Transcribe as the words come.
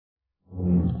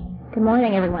Good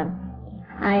morning, everyone.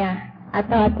 I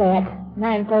thought that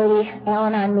 9:30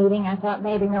 Al-Anon meeting, I thought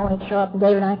maybe no one would show up and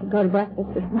David and I could go to breakfast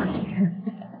this morning.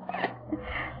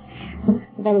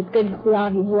 But it's good to see all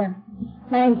of you here.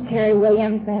 My name's Terry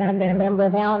Williams, and I've been a member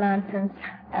of Al-Anon since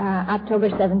October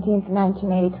 17th,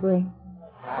 1983.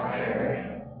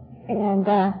 And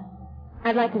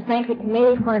I'd like to thank the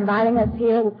committee for inviting us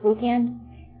here this weekend.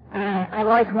 I've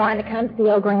always wanted to come to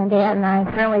the Old Granddad, and I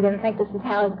certainly didn't think this is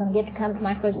how I was going to get to come to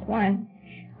my first one.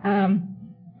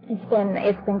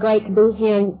 It's been great to be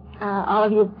here. All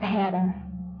of you have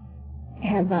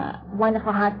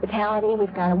wonderful hospitality.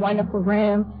 We've got a wonderful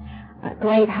room, a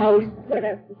great host with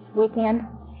us this weekend,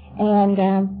 and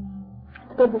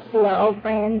it's good to see our old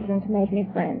friends and to make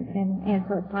new friends, and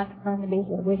so it's lots of fun to be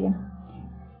here with you.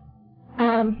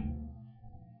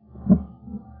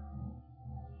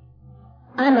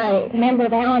 I'm a member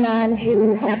of Al-Anon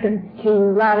who happens to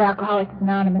love Alcoholics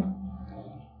Anonymous.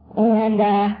 And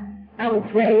I was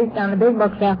raised on the big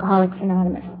books of Alcoholics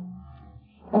Anonymous.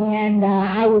 And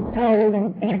I was told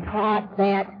and taught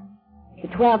that the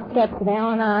 12 steps of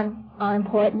Al-Anon are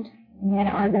important and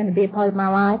are going to be a part of my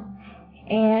life.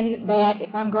 And that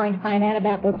if I'm going to find out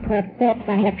about those 12 steps,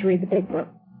 I have to read the big book.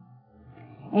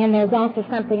 And there's also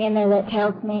something in there that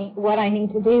tells me what I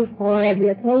need to do for every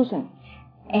occasion.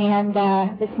 And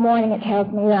this morning it tells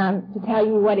me to tell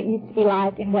you what it used to be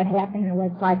like and what happened and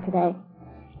what it's like today.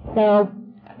 So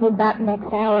for about the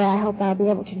next hour, I hope I'll be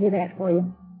able to do that for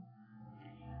you.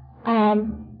 I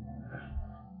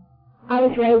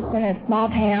was raised in a small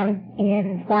town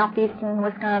in southeastern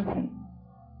Wisconsin.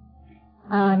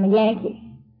 I'm a Yankee.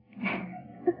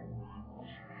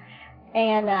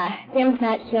 And Tim's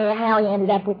not sure how he ended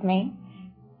up with me.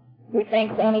 He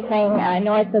thinks anything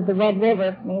north of the Red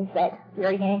River means that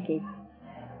you're a Yankee.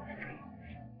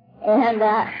 And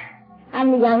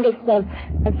I'm the youngest of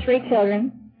 3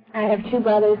 children. I have 2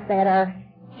 brothers that are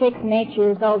 6 and 8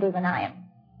 years older than I am.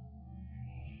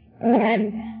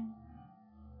 And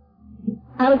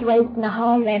I was raised in a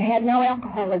home that had no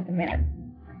alcoholism in it.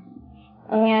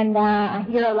 And I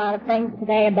hear a lot of things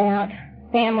today about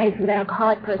families with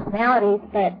alcoholic personalities,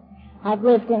 but I've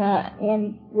lived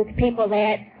with people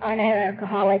that are not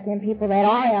alcoholic and people that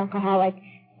are alcoholic,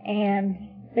 and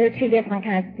they're 2 different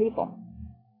kinds of people.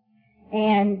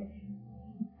 And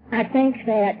I think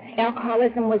that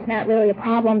alcoholism was not really a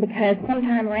problem because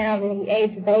sometime around the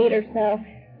age of 8 or so,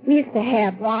 we used to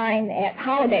have wine at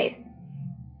holidays.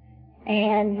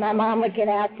 And my mom would get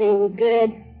out the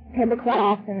good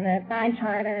tablecloth and the fine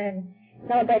china and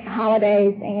celebrate the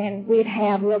holidays, and we'd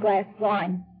have a real glass of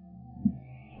wine.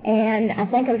 And I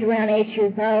think I was around 8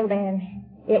 years old, and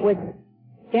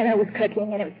dinner was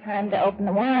cooking, and it was time to open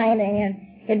the wine, and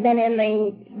it had been in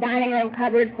the dining room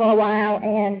cupboard for a while,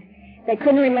 and they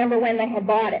couldn't remember when they had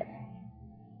bought it.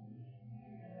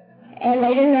 And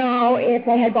they didn't know if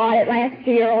they had bought it last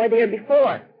year or the year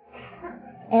before.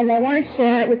 And they weren't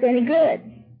sure it was any good.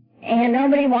 And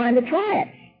nobody wanted to try it.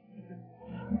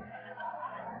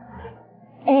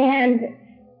 And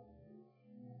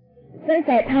since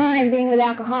that time, being with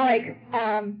alcoholics,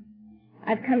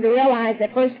 I've come to realize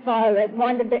that, first of all, that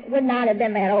one would not have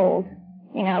been that old.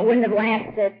 You know, it wouldn't have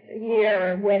lasted a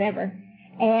year or whatever.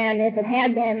 And if it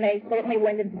had been, they certainly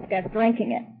wouldn't have discussed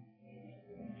drinking it.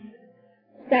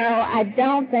 So I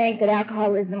don't think that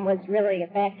alcoholism was really a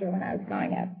factor when I was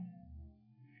growing up.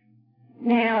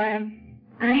 Now,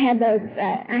 I had those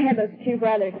 2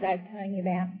 brothers that I was telling you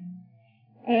about.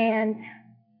 And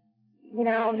you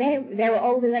know, they were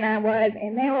older than I was,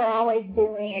 and they were always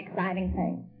doing exciting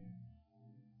things.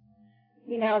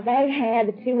 You know, they had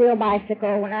the 2-wheel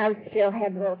bicycle when I still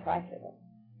had the little tricycle.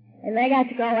 And they got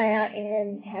to go out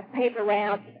and have paper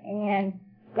routes and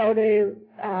go to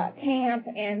camp,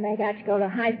 and they got to go to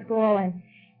high school, and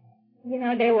you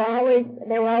know, they were always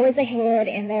ahead,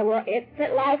 and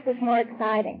life was more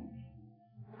exciting.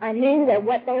 I knew that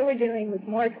what they were doing was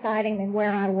more exciting than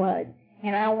where I was,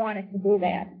 and I wanted to do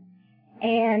that.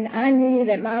 And I knew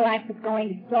that my life was going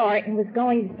to start and was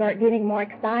going to start getting more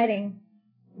exciting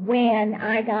when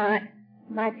I got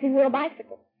my 2-wheel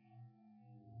bicycle.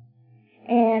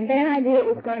 And then I knew it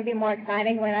was going to be more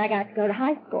exciting when I got to go to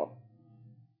high school.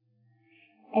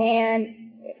 And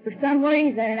for some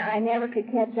reason, I never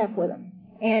could catch up with them.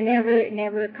 And it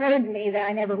never occurred to me that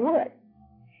I never would.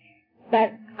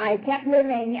 But I kept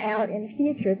living out in the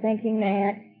future thinking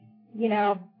that, you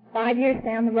know, 5 years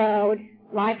down the road,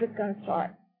 life was going to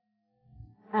start.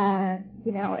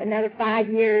 You know, another 5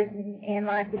 years and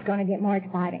life was going to get more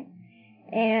exciting.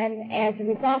 And as a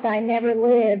result, I never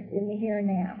lived in the here and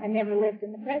now. I never lived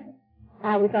in the present.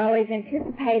 I was always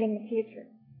anticipating the future.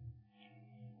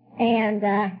 And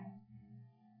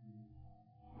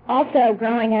Also,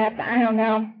 growing up, I don't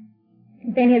know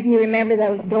if any of you remember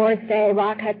those Doris Day,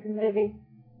 Rock Hudson movies.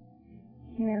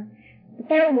 You know, but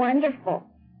they were wonderful.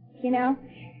 You know,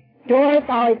 Doris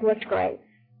always looked great.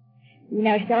 You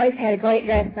know, she always had a great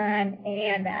dress on,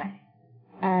 and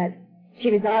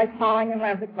she was always falling in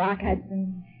love with Rock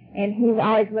Hudson, and he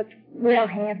always looked real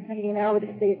handsome, you know, with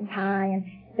a suit and tie, and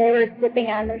they were sipping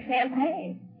on their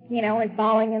champagne, you know, and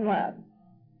falling in love.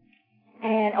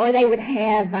 And, or they would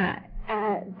have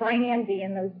brandy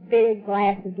in those big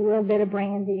glasses, a little bit of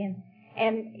brandy,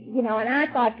 and you know, and I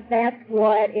thought that's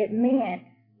what it meant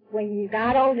when you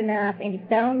got old enough and you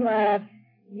fell in love,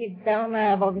 you'd fell in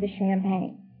love over the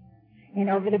champagne and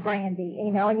over the brandy,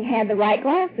 you know, and you had the right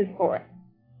glasses for it.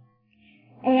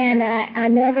 And I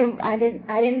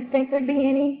didn't think there'd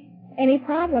be any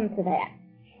problem to that.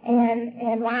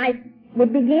 And life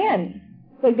would begin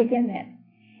then.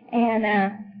 And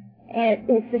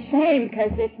it's a shame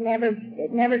because it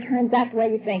never turns out the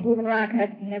way you think. Even Rock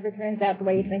Hudson never turns out the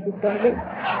way you think it's going to be.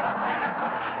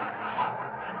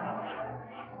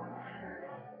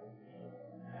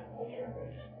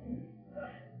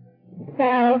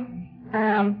 So,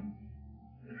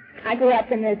 I grew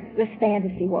up in this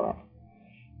fantasy world.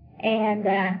 And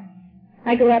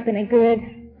I grew up in a good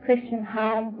Christian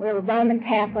home. We were Roman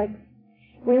Catholics.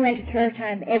 We went to church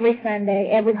on every Sunday,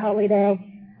 every holy day.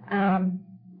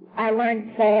 I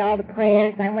learned to say all the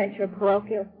prayers. I went to a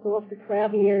parochial school for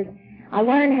 12 years. I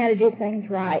learned how to do things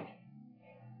right.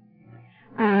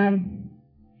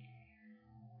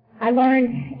 I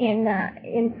learned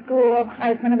in school,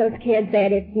 I was one of those kids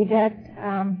that if you just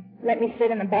let me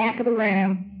sit in the back of the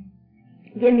room,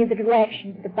 give me the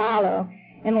directions to follow,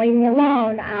 and leave me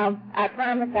alone, I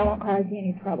promise I won't cause you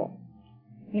any trouble.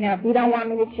 You know, if you don't want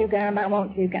me to chew gum, I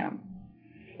won't chew gum.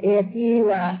 If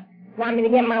you want me to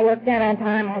get my work done on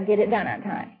time, I'll get it done on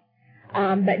time.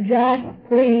 But just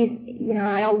please, you know,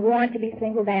 I don't want to be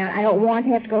singled out. I don't want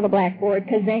to have to go to the blackboard,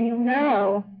 because then you'll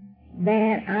know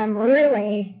that I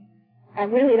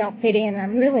really don't fit in.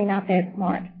 I'm really not that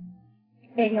smart.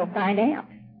 And you'll find out.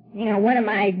 You know, one of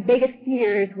my biggest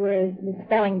fears was the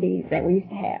spelling bees that we used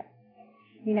to have.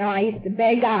 You know, I used to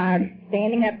beg God,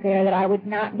 standing up there, that I would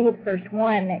not be the first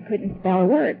one that couldn't spell a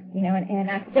word. You know, and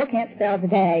I still can't spell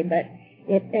today, but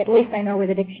at least I know where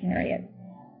the dictionary is.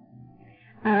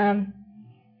 And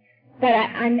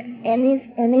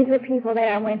these were people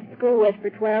that I went to school with for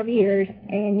 12 years,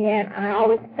 and yet I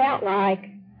always felt like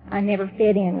I never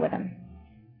fit in with them.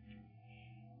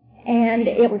 And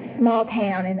it was a small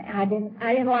town, and I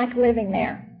didn't like living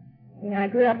there. You know, I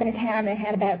grew up in a town that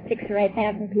had about 6,000 or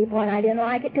 8,000 people, and I didn't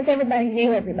like it because everybody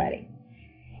knew everybody.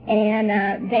 And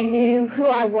they knew who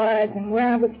I was and where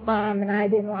I was from, and I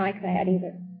didn't like that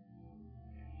either.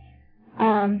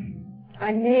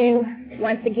 I knew,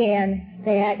 once again,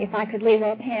 that if I could leave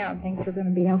that town, things were going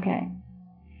to be okay.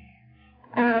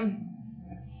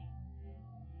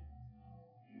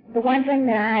 The one thing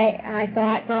that I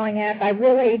thought growing up, I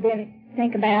really didn't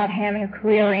think about having a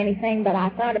career or anything, but I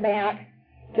thought about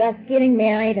just getting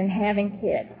married and having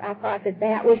kids. I thought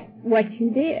that was what you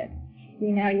did.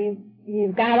 You know,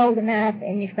 you got old enough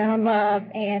and you fell in love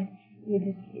and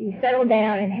you settled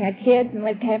down and had kids and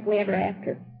lived happily ever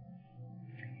after.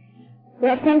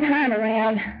 Well, sometime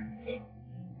around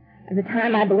the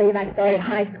time I believe I started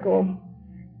high school,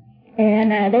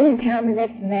 and they didn't tell me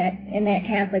this in that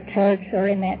Catholic church or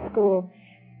in that school,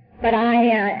 but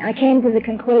I came to the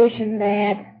conclusion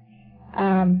that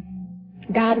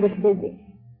God was busy,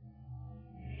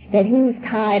 that He was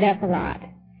tied up a lot,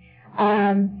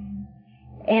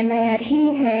 and that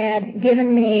He had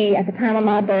given me, at the time of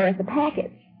my birth, a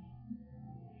package.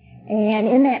 And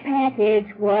in that package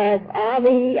was all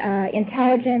the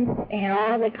intelligence and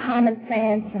all the common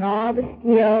sense and all the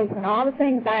skills and all the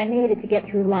things I needed to get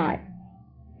through life.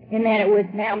 And that it was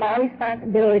now my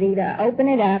responsibility to open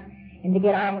it up and to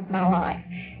get on with my life.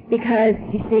 Because,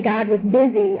 you see, God was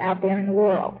busy out there in the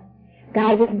world.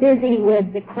 God was busy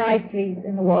with the crises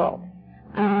in the world.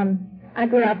 I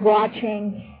grew up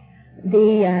watching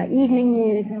the evening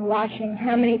news and watching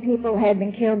how many people had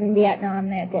been killed in Vietnam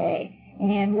that day,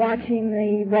 and watching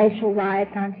the racial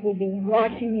riots on TV, and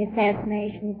watching the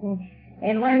assassinations,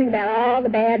 and learning about all the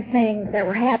bad things that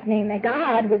were happening that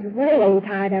God was really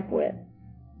tied up with,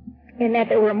 and that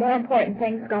there were more important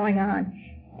things going on.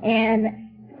 And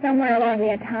somewhere along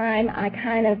that time, I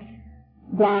kind of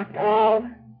blocked all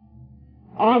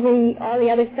the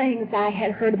other things I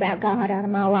had heard about God out of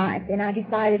my life, and I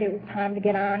decided it was time to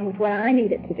get on with what I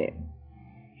needed to do.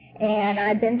 And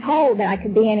I'd been told that I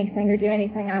could be anything or do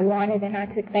anything I wanted, and I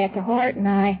took that to heart, and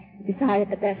I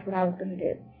decided that that's what I was going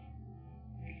to do.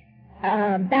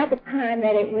 About the time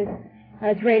that it was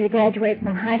I was ready to graduate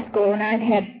from high school, and I'd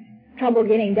had trouble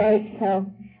getting dates,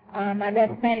 so my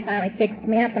best friend finally fixed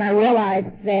me up, and I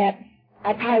realized that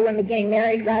I probably wouldn't be getting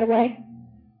married right away.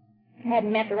 I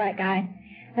hadn't met the right guy.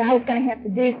 So I was going to have to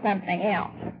do something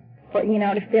else,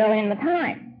 to fill in the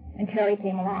time until he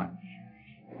came along.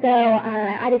 So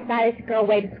I decided to go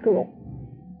away to school.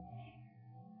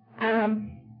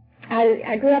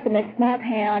 I grew up in this small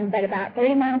town, but about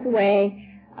 30 miles away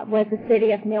was the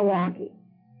city of Milwaukee.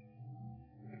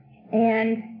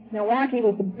 And Milwaukee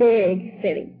was a big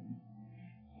city.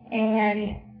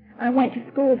 And I went to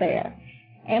school there.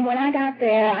 And when I got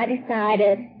there, I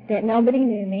decided that nobody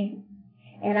knew me,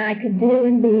 and I could do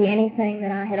and be anything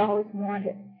that I had always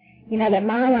wanted. That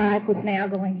my life was now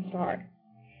going to start.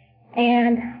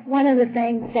 And one of the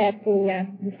things that the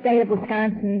state of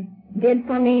Wisconsin did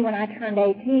for me when I turned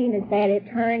 18 is that it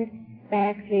turned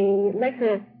back the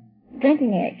liquor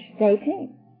drinking age to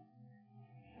 18.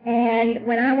 And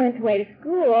when I went away to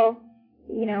school,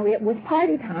 it was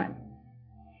party time.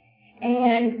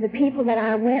 And the people that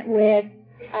I went with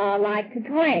liked to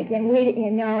drink, and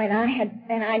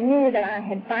I knew that I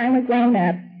had finally grown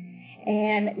up,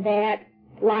 and that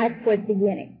life was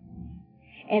beginning,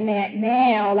 and that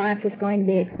now life was going to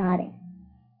be exciting.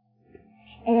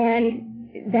 And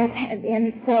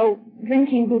so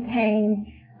drinking became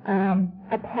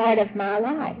a part of my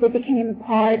life. It became a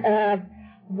part of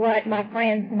what my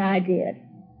friends and I did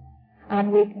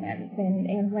on weekends,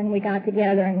 and when we got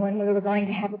together, and when we were going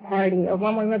to have a party, or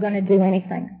when we were going to do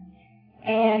anything.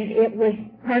 And it was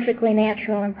perfectly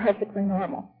natural and perfectly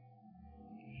normal.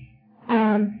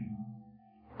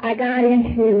 I got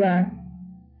into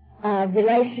a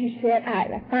relationship.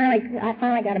 I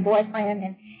finally got a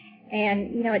boyfriend,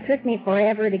 and it took me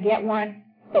forever to get one.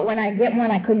 But when I get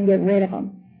one, I couldn't get rid of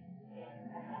him.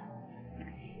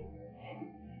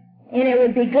 And it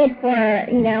would be good for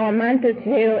a month or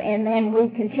two, and then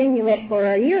we'd continue it for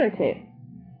a year or two.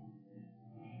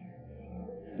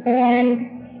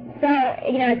 And so,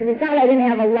 as a result, I didn't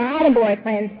have a lot of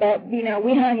boyfriends, but, we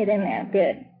hung it in there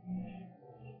good.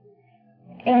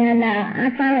 And I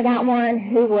finally got one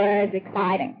who was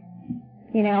exciting.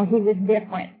 He was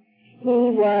different. He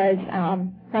was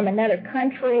from another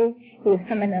country. He was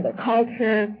from another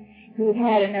culture. He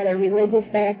had another religious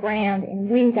background, and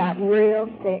we got real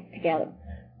sick together.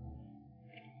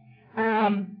 I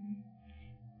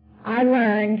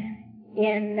learned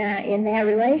in that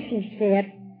relationship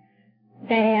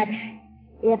that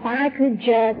if I could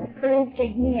just prove to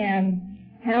him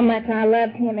how much I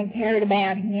loved him and cared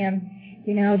about him,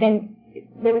 then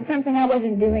there was something I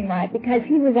wasn't doing right, because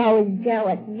he was always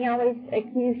jealous. He always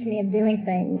accused me of doing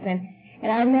things, and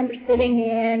I remember sitting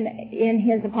in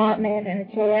his apartment in a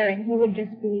chair, and he would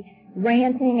just be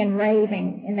ranting and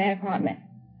raving in that apartment.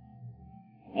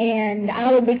 And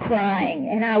I would be crying,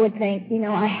 and I would think,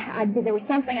 there was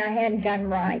something I hadn't done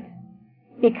right,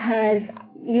 because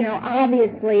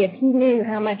obviously, if he knew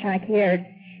how much I cared,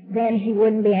 then he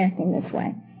wouldn't be acting this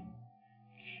way.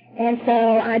 And so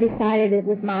I decided it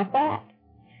was my fault.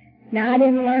 Now, I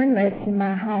didn't learn this in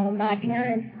my home. My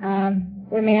parents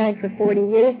were married for 40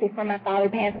 years before my father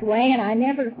passed away, and I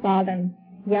never saw them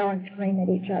yell and scream at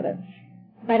each other.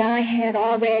 But I had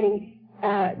already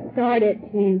started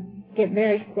to get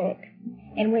very sick,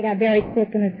 and we got very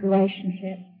sick in this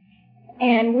relationship.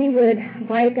 And we would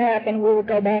break up, and we would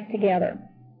go back together.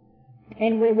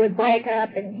 And we would break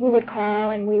up, and he would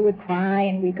call, and we would cry,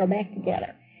 and we'd go back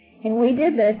together. And we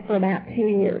did this for about 2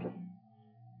 years.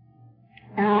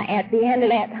 At the end of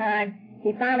that time,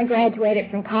 he finally graduated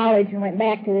from college and went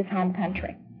back to his home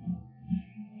country.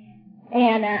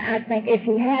 And I think if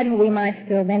he hadn't, we might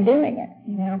still have been doing it.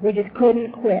 We just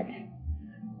couldn't quit.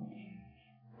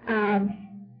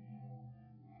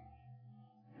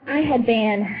 I had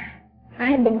been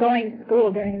going to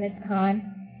school during this time,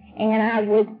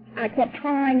 and I kept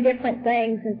trying different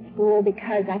things in school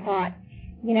because I thought,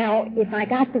 if I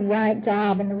got the right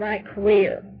job and the right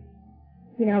career,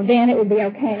 then it would be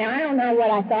okay. Now, I don't know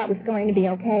what I thought was going to be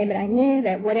okay, but I knew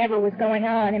that whatever was going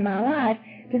on in my life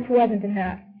just wasn't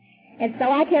enough. And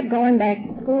so I kept going back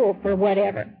to school for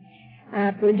whatever,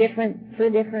 for a different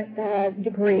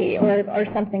degree or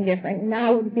something different. And I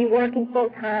would be working full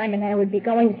time, and I would be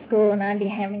going to school, and I'd be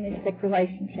having these sick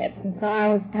relationships. And so I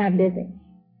was kind of busy.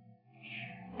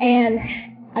 And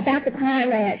about the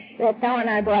time that Phil and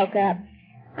I broke up,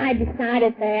 I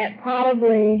decided that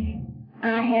probably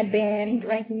I had been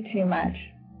drinking too much.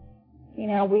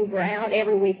 We were out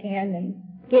every weekend and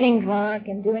getting drunk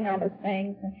and doing all those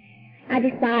things. And I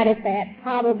decided that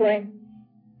probably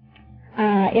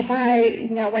if I,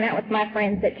 went out with my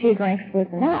friends, that 2 drinks was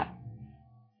enough.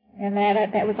 And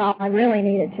that was all I really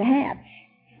needed to have.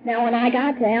 Now, when I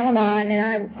got to Al-Anon and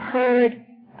I heard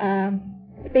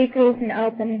speakers in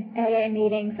open AA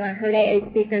meetings, and I heard AA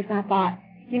speakers, I thought,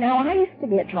 I used to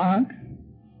get drunk.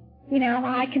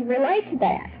 I can relate to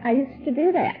that. I used to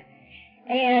do that.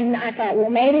 And I thought, well,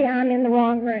 maybe I'm in the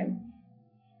wrong room.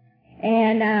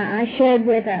 And I shared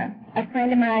with a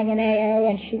friend of mine in AA,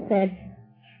 and she said,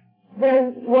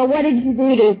 well, what did you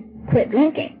do to quit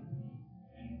drinking?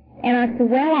 And I said,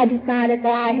 well, I decided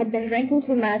that I had been drinking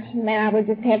too much and that I would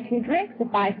just have 2 drinks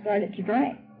if I started to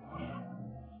drink.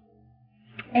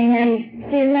 And she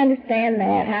didn't understand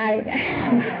that.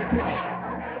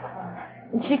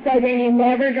 And she said, then you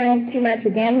never drank too much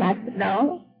again? And I said,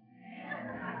 no.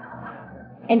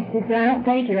 And she said, I don't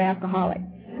think you're alcoholic.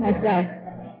 I said,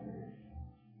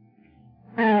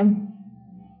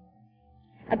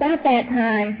 about that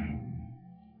time,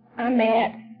 I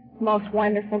met the most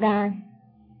wonderful guy.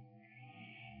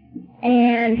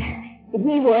 And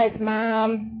he was Mom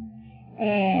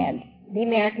and the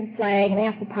American flag and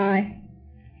apple pie.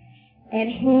 And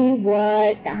he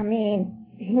was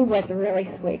a really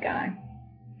sweet guy.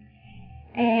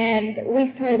 And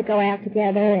we started to go out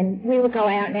together, and we would go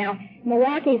out. Now,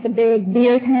 Milwaukee's a big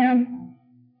beer town.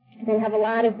 They have a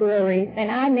lot of breweries,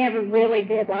 and I never really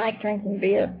did like drinking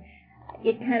beer.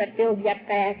 It kind of fills you up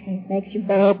fast and makes you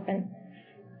burp, and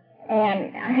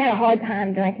I had a hard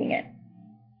time drinking it.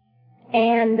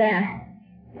 And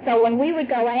so when we would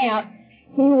go out,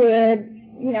 we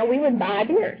would buy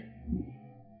beers.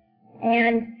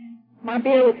 And my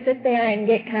beer would sit there and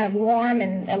get kind of warm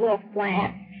and a little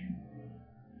flat.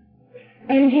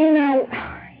 And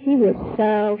he was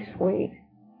so sweet.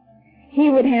 He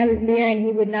would have his beer and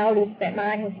he would notice that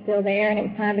mine was still there and it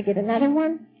was time to get another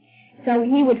one. So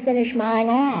he would finish mine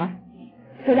off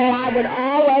so that I would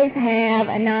always have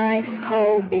a nice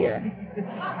cold beer.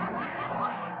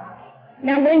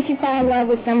 Now, wouldn't you fall in love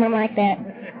with someone like that?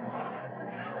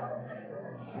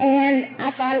 And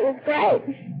I thought it was great.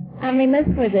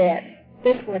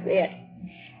 This was it.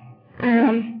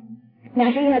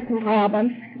 Now, he had some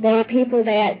problems. There were people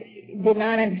that did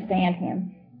not understand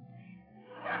him.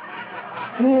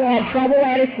 He had trouble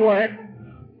at his work.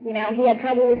 He had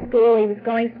trouble with school. He was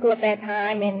going to school at that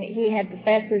time, and he had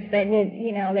professors that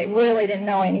that really didn't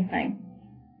know anything.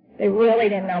 They really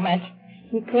didn't know much.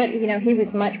 He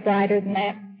was much brighter than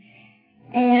that.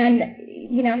 And,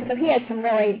 so he had some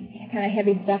really kind of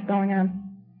heavy stuff going on.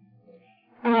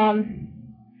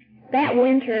 That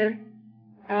winter,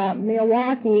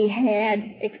 Milwaukee had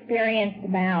experienced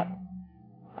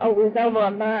it was over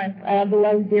a month of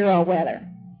below zero weather.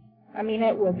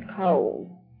 It was cold,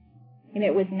 and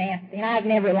it was nasty, and I've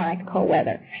never liked cold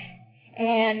weather.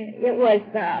 And it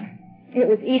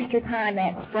was Easter time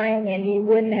that spring, and you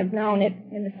wouldn't have known it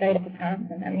in the state of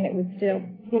Wisconsin. It was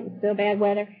still bad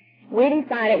weather. We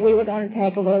decided we were going to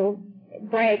take a little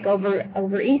break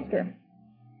over Easter.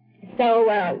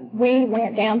 So we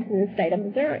went down to the state of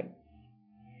Missouri.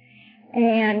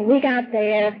 And we got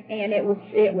there, and it was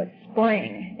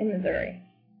spring in Missouri.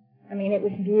 It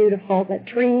was beautiful. The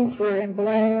trees were in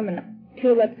bloom, and the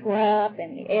tulips were up,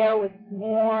 and the air was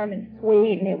warm and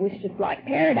sweet, and it was just like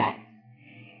paradise.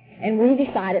 And we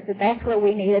decided that that's where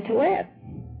we needed to live.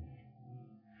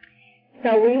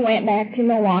 So we went back to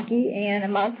Milwaukee, and a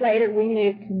month later we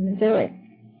moved to Missouri.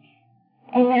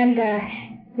 And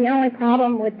the only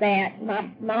problem with that, my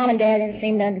mom and dad didn't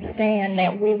seem to understand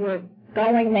that we were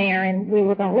going there and we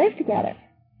were going to live together.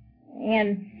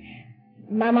 And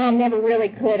my mom never really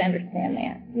could understand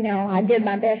that. I did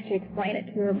my best to explain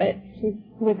it to her, but she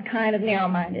was kind of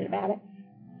narrow-minded about it.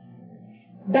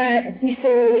 But, you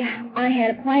see, I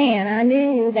had a plan. I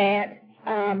knew that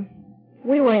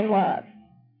we were in love.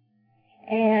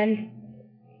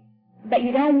 But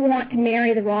you don't want to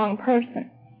marry the wrong person,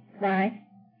 right?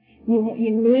 You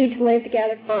need to live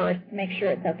together first to make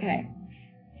sure it's okay.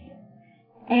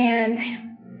 And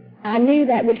I knew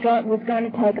that was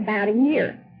going to take about a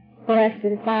year for us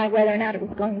to decide whether or not it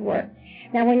was going to work.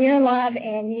 Now, when you're in love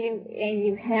and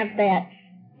you have that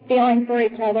feeling for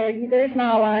each other, there's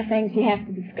not a lot of things you have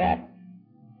to discuss.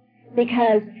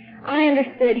 Because I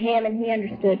understood him and he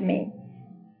understood me.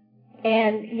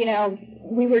 And,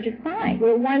 we were just fine. We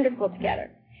were wonderful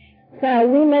together. So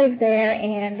we moved there,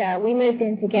 and we moved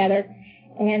in together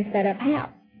and set up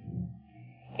house.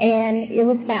 And it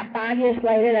was about 5 years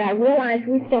later that I realized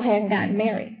we still hadn't gotten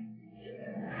married.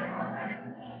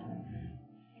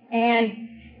 And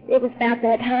it was about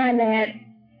that time that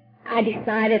I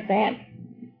decided that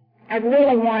I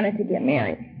really wanted to get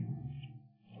married.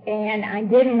 And I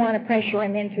didn't want to pressure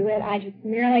him into it. I just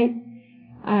merely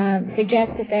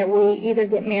suggested that we either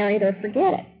get married or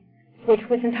forget it, which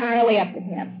was entirely up to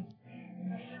him.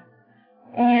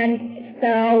 And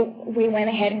so we went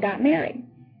ahead and got married.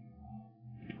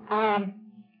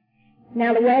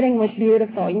 Now the wedding was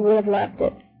beautiful. You would have loved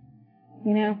it.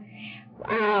 You know,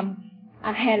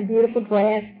 I had a beautiful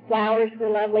dress. Flowers were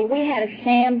lovely. We had a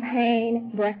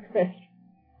champagne breakfast.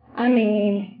 I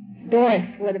mean, Doris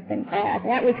would have been proud.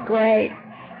 That was great.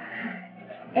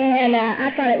 And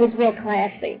I thought it was real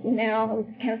classy. You know, it was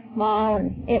kind of small,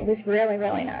 and it was really,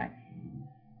 really nice.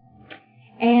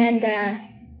 And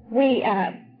we,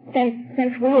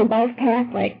 since we were both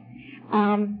Catholic,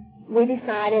 we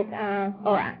decided, I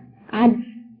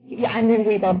knew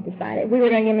we both decided we were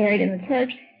going to get married in the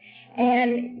church.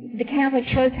 And the Catholic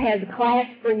Church has a class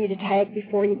for you to take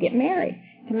before you get married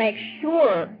to make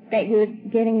sure that you're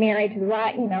getting married to the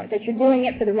right, you know, that you're doing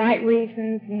it for the right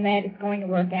reasons and that it's going to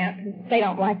work out, because they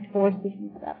don't like divorces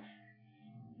and stuff.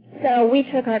 So we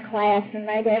took our class, and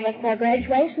they gave us our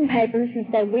graduation papers and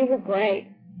said we were great,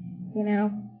 you know.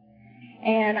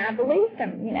 And I believed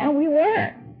them, you know, we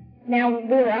were. Now, we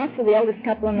were also the oldest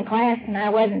couple in the class, and I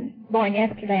wasn't born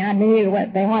yesterday. I knew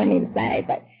what they wanted me to say,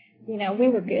 but, you know, we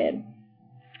were good.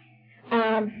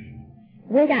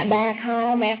 We got back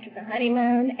home after the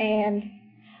honeymoon, and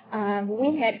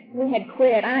we had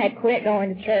quit. I had quit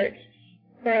going to church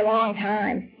for a long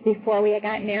time before we had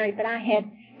gotten married, but I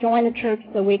had joined the church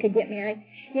so we could get married.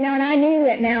 You know, and I knew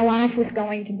that now life was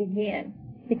going to begin,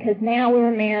 because now we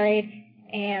were married,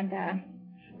 and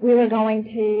we were going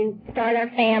to start our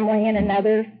family in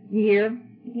another year.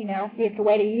 You know, you have to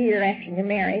wait a year after you're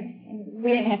married. And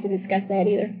we didn't have to discuss that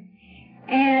either.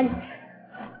 And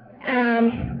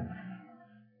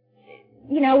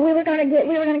you know, we were going to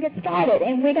get started,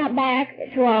 and we got back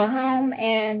to our home,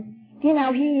 and you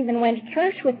know, he even went to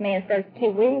church with me the first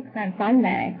 2 weeks on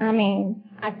Sunday. I mean,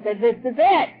 I said, "This is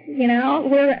it. You know,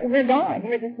 we're going.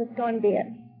 This is going to be it."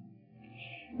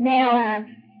 Now,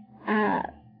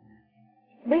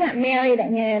 we got married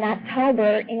in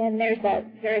October, and there's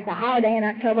a holiday in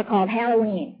October called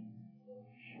Halloween,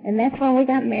 and that's when we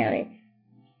got married.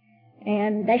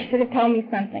 And they should have told me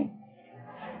something.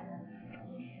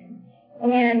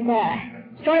 And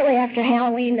shortly after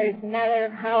Halloween, there's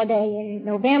another holiday in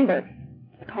November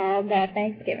called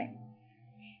Thanksgiving.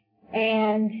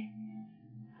 And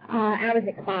I was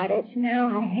excited. You know,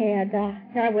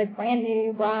 I was a brand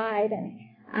new bride, and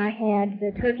I had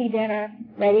the turkey dinner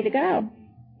ready to go.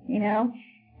 You know,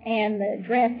 and the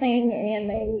dressing and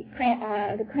the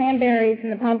cranberries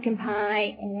and the pumpkin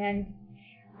pie, and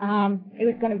it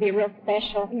was going to be real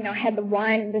special. You know, I had the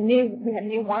wine, we had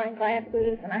new wine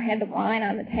glasses, and I had the wine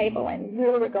on the table, and we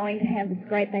were going to have this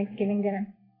great Thanksgiving dinner.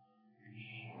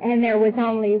 And there was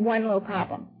only one little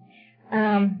problem.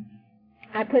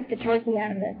 I put the turkey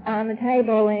on the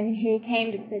table, and he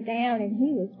came to sit down, and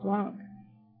he was drunk.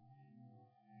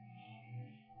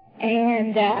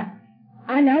 And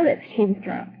I noticed he was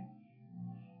drunk.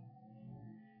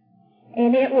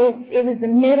 And it was the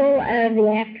middle of the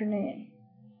afternoon.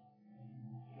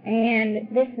 And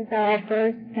this is our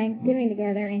first Thanksgiving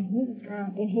together, and he was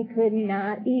drunk, and he could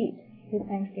not eat his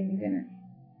Thanksgiving dinner.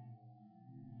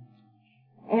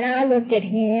 And I looked at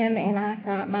him, and I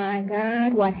thought, my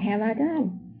God, what have I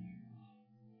done?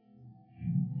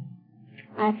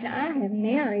 I said, I have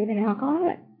married an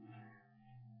alcoholic.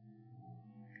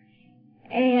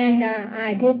 And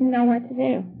I didn't know what to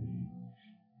do.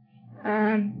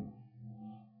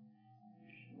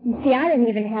 You see, I didn't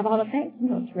even have all the thank you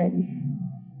notes written.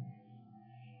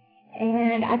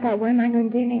 And I thought, what am I going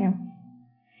to do now?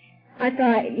 I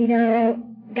thought, you know,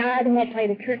 God had played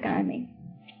a trick on me.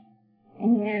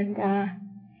 And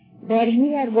that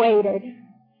he had waited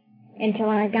until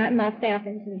I got myself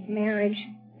into this marriage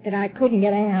that I couldn't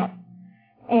get out.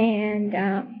 And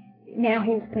now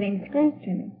he was putting screws to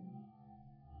me.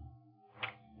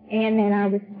 And then I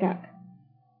was stuck.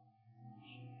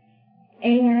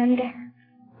 And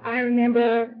I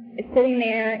remember sitting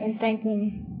there and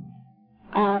thinking,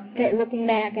 looking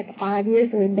back at the 5 years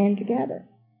we had been together.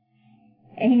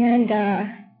 And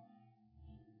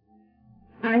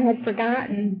I had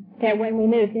forgotten that when we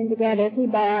moved in together, he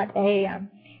bought a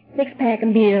 6-pack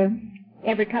of beer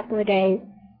every couple of days.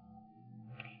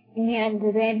 And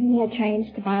then he had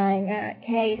changed to buying a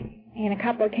case and a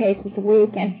couple of cases a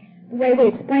week. And the way we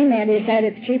explain that is that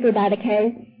it's cheaper by the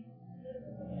case.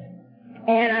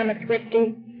 And I'm a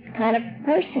thrifty kind of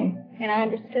person, and I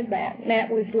understood that. And that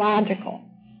was logical.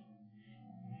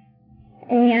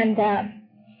 And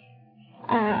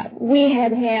we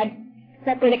had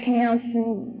separate accounts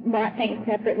and bought things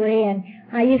separately. And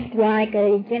I used to like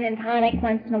a gin and tonic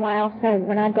once in a while, so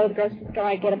when I'd go to the grocery store,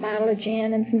 I'd get a bottle of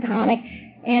gin and some tonic.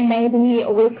 And maybe a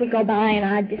week would go by, and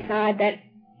I'd decide that,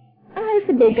 this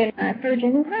would be a good night for a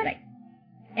gin and tonic.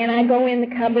 and I'd go in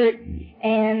the cupboard,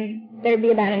 and there'd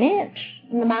be about an inch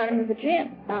in the bottom of the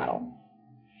gin bottle.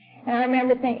 And I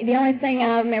remember thinking, the only thing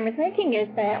I remember thinking is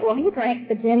that, well, he drank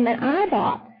the gin that I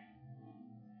bought.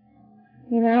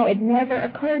 You know, it never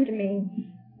occurred to me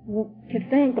to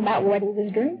think about what he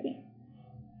was drinking.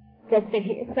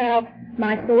 So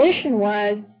my solution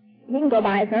was, he can go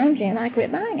buy his own gin. I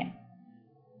quit buying it.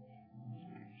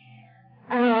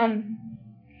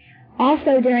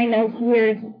 Also, during those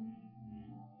years,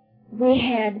 we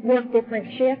had worked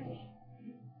different shifts.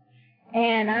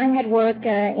 And I had worked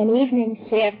an evening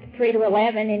shift, 3 to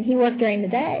 11, and he worked during the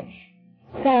day.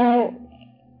 So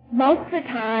most of the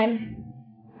time,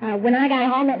 when I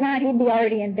got home at night, he'd be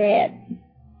already in bed.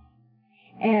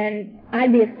 And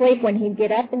I'd be asleep when he'd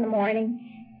get up in the morning,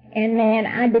 and then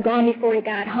I'd be gone before he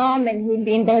got home, and he'd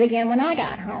be in bed again when I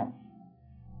got home.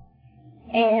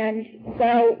 And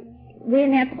so we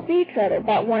didn't have to see each other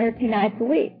about 1 or 2 nights a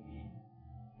week.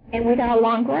 And we got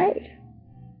along great.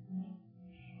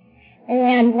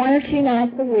 And 1 or 2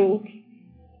 nights a week,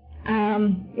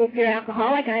 if you're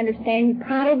alcoholic, I understand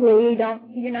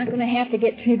you're not going to have to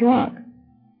get too drunk.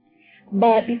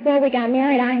 But before we got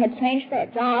married, I had changed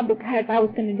that job because I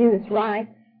was going to do this right.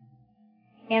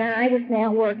 And I was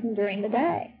now working during the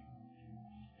day.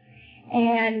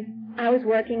 And I was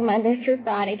working Monday through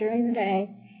Friday during the day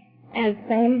as the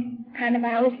same kind of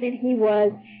hours that he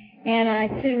was. And I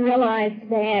soon realized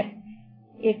that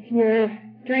if you're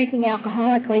drinking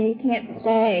alcoholically, you can't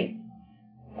stay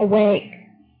awake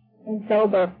and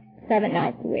sober 7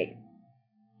 nights a week.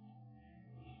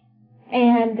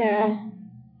 And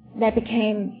that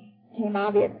became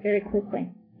obvious very quickly.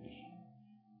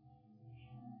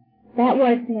 That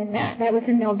was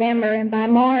in November, and by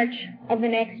March of the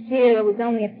next year, it was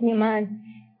only a few months,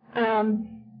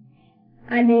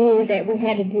 I knew that we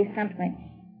had to do something.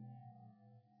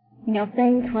 You know,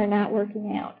 things were not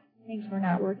working out.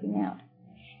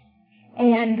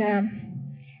 And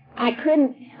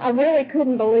I really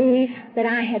couldn't believe that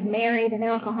I had married an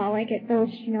alcoholic at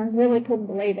first. You know, I really couldn't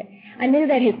believe it. I knew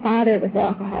that his father was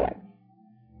alcoholic.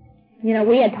 You know,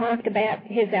 we had talked about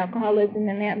his alcoholism,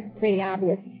 and that was pretty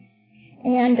obvious.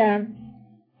 And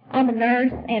I'm a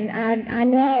nurse, and I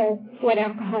know what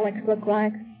alcoholics look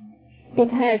like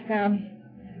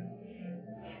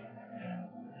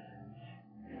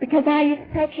because I used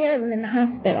to take care of them in the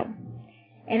hospital.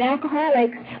 And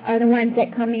alcoholics are the ones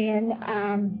that come in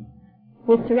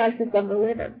with cirrhosis of the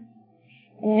liver.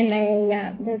 And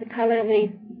they're the color of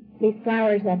these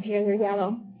flowers up here. They're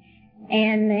yellow.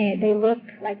 And they look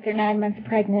like they're 9 months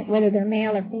pregnant, whether they're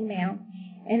male or female.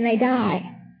 And they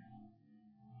die.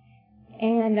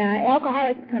 And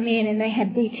alcoholics come in and they have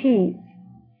DTs.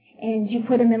 And you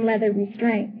put them in leather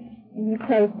restraints. And you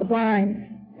close the blinds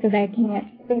so they can't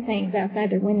see things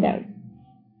outside their windows.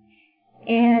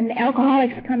 And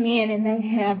alcoholics come in and they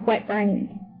have wet brains.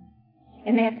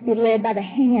 And they have to be led by the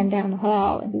hand down the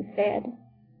hall and be fed.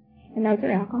 And those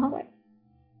are alcoholics.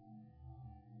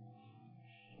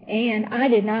 And I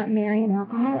did not marry an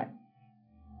alcoholic.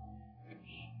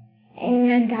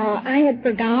 And I had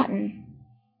forgotten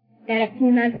that a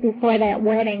few months before that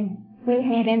wedding, we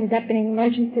had ended up in an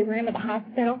emergency room at the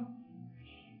hospital,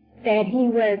 that he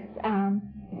was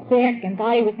sick and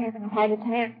thought he was having a heart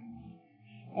attack.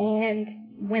 And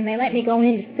when they let me go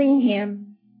in to see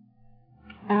him,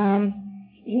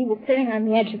 he was sitting on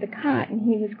the edge of the cot, and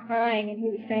he was crying, and he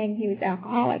was saying he was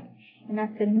alcoholic. And I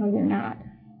said, no, you're not.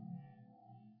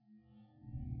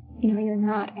 You know, you're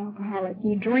not alcoholic.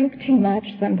 You drink too much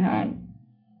sometimes,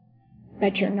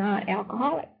 but you're not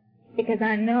alcoholic. Because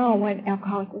I know what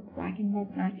alcoholic looks like, and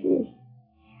that's not you.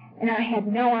 And I had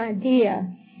no idea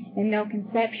and no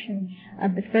conception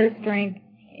of the first drink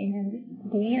and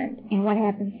the end and what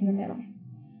happens in the middle.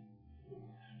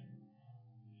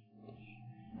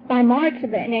 By March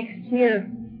of the next year,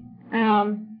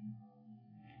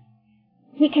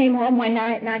 he came home one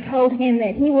night, and I told him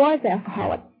that he was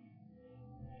alcoholic.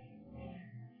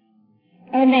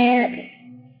 And that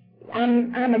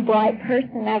I'm a bright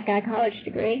person. I've got a college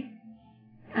degree.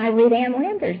 I read Ann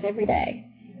Landers every day,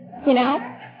 you know.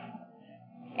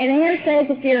 And Ann says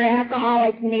if you're an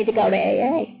alcoholic, you need to go to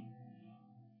AA.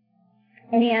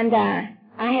 And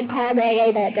I had called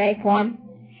AA that day for him.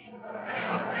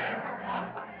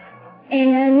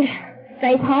 And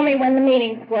they told me when the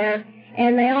meetings were.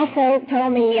 And they also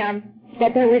told me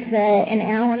that there was an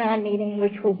Al-Anon meeting,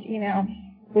 which was, you know,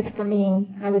 was for me.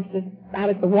 I was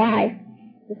the wife,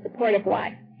 the supportive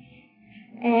wife.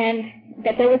 And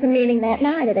that there was a meeting that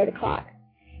night at 8 o'clock.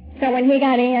 So when he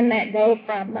got in that day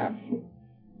from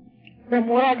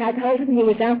work, I told him he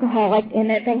was alcoholic and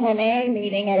that they had an AA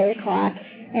meeting at 8 o'clock.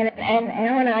 and an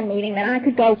Al-Anon meeting that I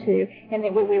could go to, and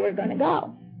that we were going to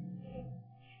go.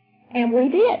 And we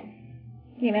did,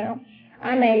 you know.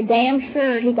 I made damn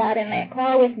sure he got in that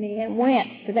car with me and went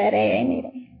to that AA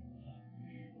meeting,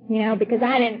 you know, because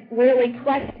I didn't really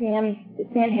trust him to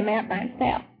send him out by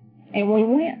himself. And we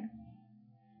went.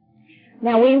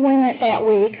 Now, we went that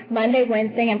week, Monday,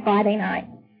 Wednesday, and Friday night.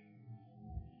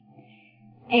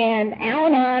 And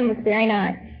Al-Anon was very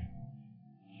nice.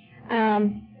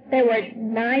 They were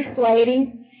nice ladies,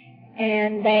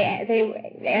 and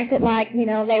they acted like, you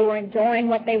know, they were enjoying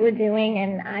what they were doing,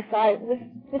 and I thought it was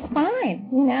just fine,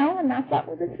 you know, and I thought,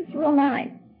 well, this is real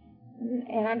nice.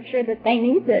 And I'm sure that they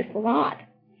need this a lot.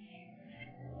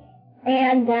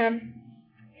 And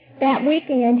that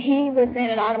weekend, he was in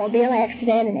an automobile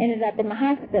accident and ended up in the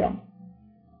hospital.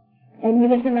 And he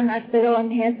was in the hospital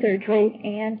and had surgery,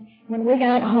 and when we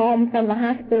got home from the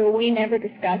hospital, we never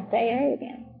discussed AA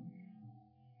again.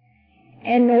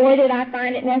 And nor did I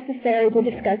find it necessary to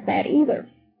discuss that either.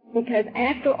 Because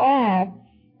after all,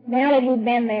 now that he'd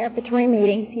been there for 3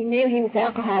 meetings, he knew he was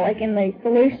alcoholic, and the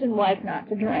solution was not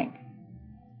to drink.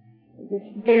 It was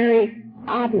very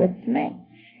obvious to me.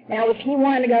 Now, if he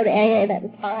wanted to go to AA, that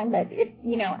was fine, but if,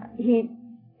 you know, he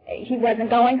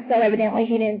wasn't going, so evidently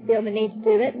he didn't feel the need to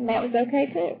do it, and that was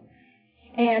okay too.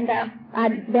 And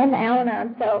I'd been to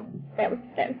Al-Anon, so that was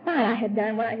fine. I had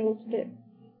done what I needed to do.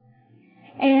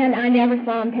 And I never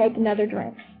saw him take another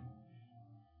drink.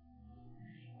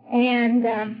 And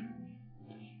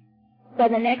for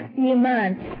the next few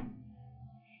months,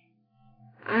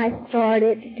 I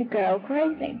started to go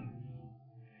crazy.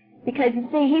 Because, you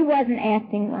see, he wasn't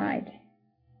acting right.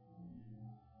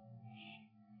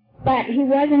 But he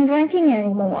wasn't drinking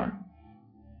anymore.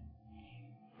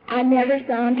 I never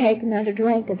saw him take another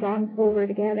drink as long as we were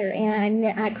together, and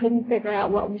I couldn't figure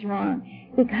out what was wrong,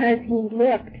 because he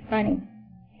looked funny,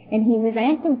 and he was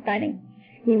acting funny.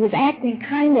 He was acting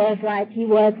kind of like he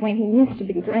was when he used to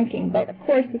be drinking, but of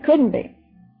course he couldn't be.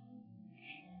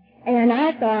 And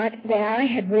I thought that I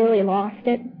had really lost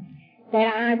it,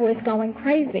 that I was going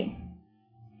crazy,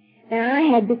 that I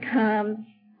had become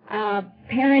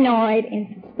paranoid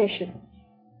and suspicious,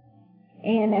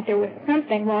 and that there was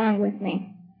something wrong with me.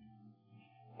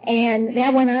 And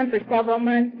that went on for several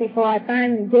months before I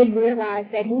finally did realize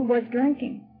that he was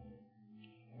drinking,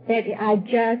 that I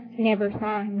just never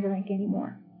saw him drink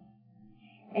anymore,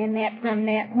 and that from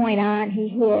that point on he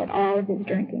hid all of his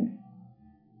drinking.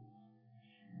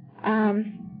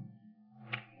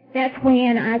 That's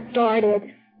when I started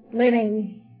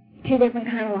living 2 different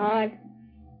kind of lives.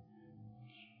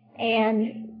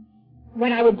 And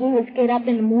what I would do is get up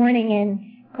in the morning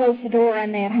and close the door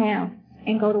on that house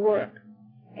and go to work.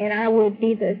 And I would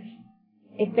be this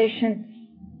efficient,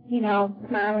 you know,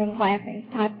 smiling, laughing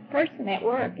type of person at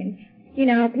work. And, you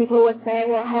know, people would say,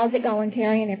 well, how's it going,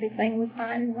 Terry? And everything was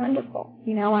fine and wonderful.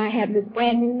 You know, I had this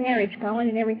brand new marriage going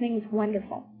and everything was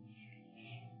wonderful.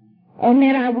 And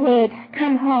then I would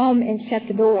come home and shut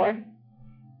the door.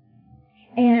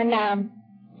 And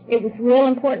it was real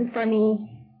important for me.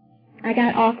 I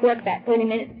got off work about 30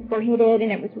 minutes before he did,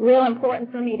 and it was real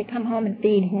important for me to come home and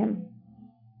feed him.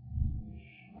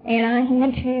 And I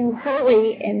had to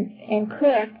hurry and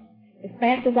cook as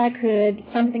fast as I could,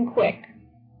 something quick.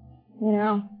 You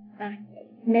know,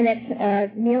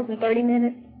 meals in 30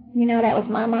 minutes. You know, that was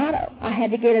my motto. I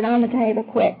had to get it on the table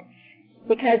quick,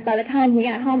 because by the time he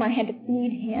got home, I had to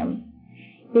feed him.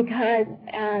 Because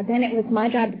then it was my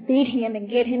job to feed him and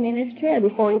get him in his chair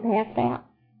before he passed out.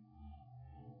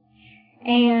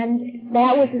 And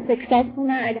that was a successful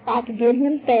night. If I could get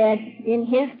him fed in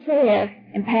his chair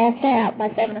and passed out by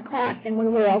 7 o'clock, then we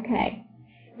were okay.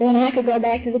 Then I could go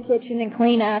back to the kitchen and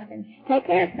clean up and take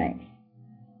care of things.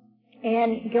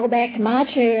 And go back to my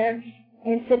chair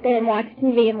and sit there and watch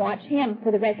TV and watch him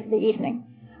for the rest of the evening.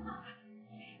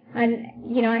 And,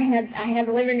 you know, I had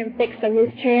the living room fixed on his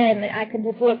chair, and I could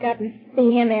just look up and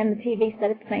see him and the TV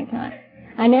set at the same time.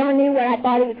 I never knew what I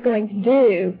thought he was going to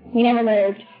do. He never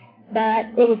moved, but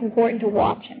it was important to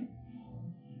watch him.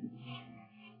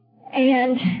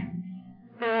 And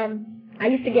I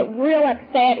used to get real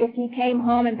upset if he came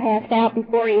home and passed out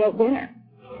before he ate dinner.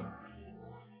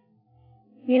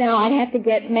 You know, I'd have to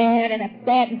get mad and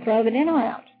upset and throw the dinner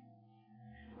out.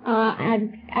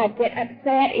 I'd get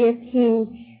upset if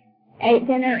he ate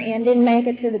dinner and didn't make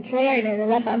it to the tray and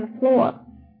ended up on the floor.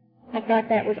 I thought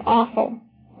that was awful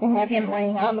to have him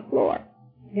laying on the floor.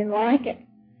 Didn't like it.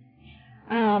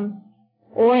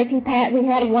 Or if we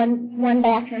had a one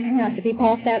bathroom house. If he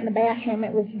passed out in the bathroom,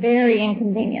 it was very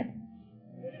inconvenient.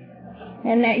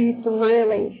 And that used to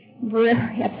really, really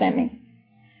upset me.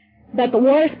 But the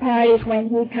worst part is when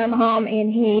he'd come home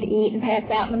and he'd eat and pass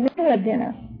out in the middle of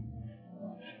dinner.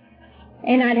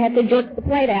 And I'd have to jerk the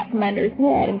plate out from under his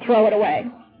head and throw it away.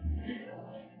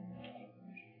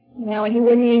 You know, and he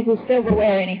wouldn't use his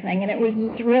silverware or anything, and it was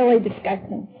just really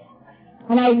disgusting.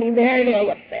 And I would be very, very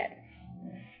upset.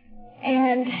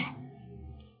 And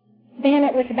then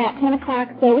it was about 10 o'clock,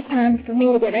 so it was time for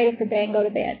me to get ready for bed and go to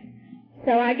bed.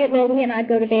 So I'd get ready and I'd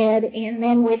go to bed, and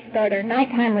then we'd start our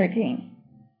nighttime routine.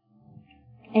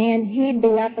 And he'd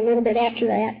be up a little bit after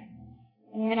that,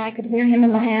 and I could hear him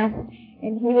in the house,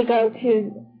 and he would go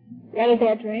to the other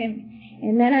bedroom,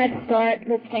 and then I'd start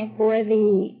listening for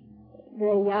the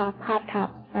pop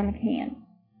tops on the can.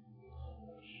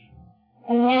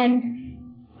 And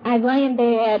I'd lay in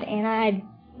bed, and I'd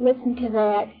listen to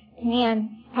that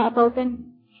can pop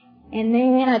open, and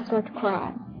then I'd start to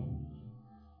cry.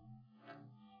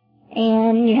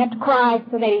 And you have to cry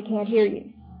so that he can't hear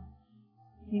you.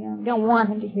 You know, you don't want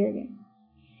him to hear you.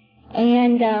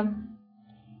 And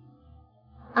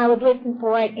I would listen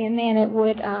for it, and then it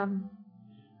would,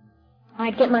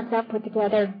 I'd get myself put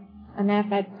together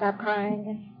enough, I'd stop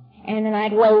crying, and then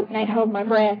I'd wait, and I'd hold my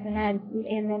breath, and then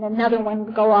another one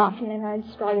would go off, and then I'd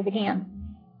start it again.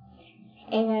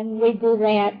 And we'd do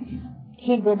that.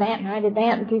 He'd do that, and I did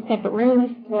that in two separate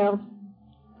rooms till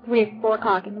 3 or 4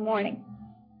 o'clock in the morning.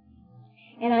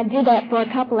 And I'd do that for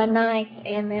a couple of nights,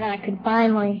 and then I could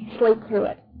finally sleep through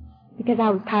it, because I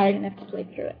was tired enough to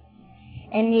sleep through it.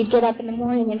 And you'd get up in the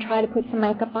morning and try to put some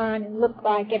makeup on and look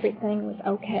like everything was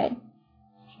okay,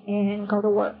 and go to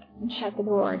work and shut the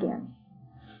door again.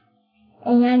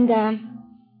 And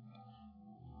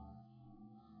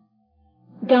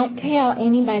don't tell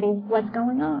anybody what's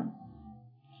going on.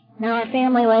 Now, our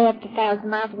family lived 1,000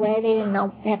 miles away. They didn't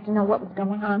have to know what was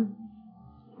going on.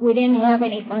 We didn't have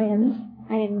any friends.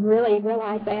 I didn't really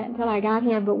realize that until I got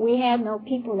here, but we had no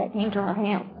people that came to our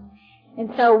house.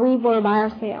 And so we were by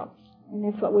ourselves, and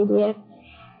that's what we did.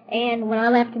 And when I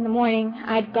left in the morning,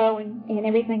 I'd go and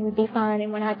everything would be fine,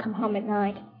 and when I'd come home at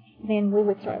night, then we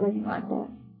would start living like that.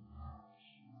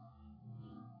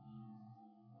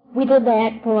 We did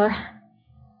that for,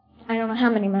 I don't know how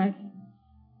many months,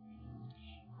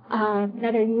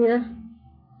 another year,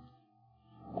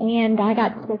 and I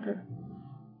got sicker.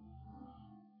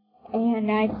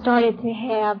 And I started to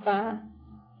have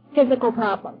physical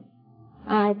problems.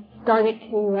 I started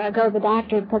to go to the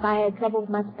doctor because I had trouble with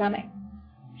my stomach.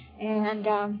 And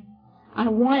I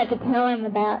wanted to tell him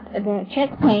about the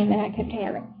chest pain that I kept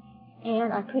having.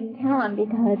 And I couldn't tell him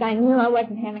because I knew I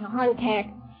wasn't having a heart attack,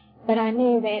 but I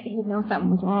knew that he'd know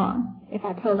something was wrong if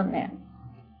I told him that.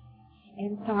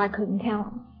 And so I couldn't tell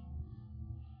him.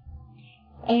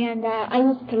 And I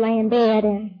used to lay in bed,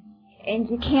 and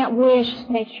you can't wish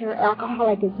that your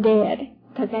alcoholic is dead,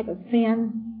 because that's a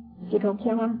sin if you go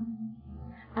kill him.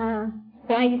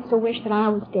 But I used to wish that I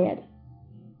was dead.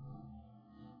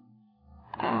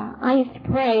 I used to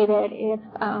pray that if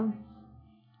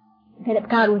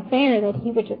God was there, that He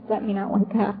would just let me not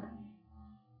wake up,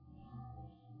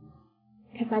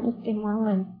 because I just didn't want to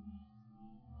live.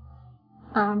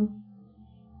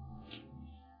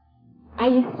 I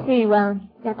used to,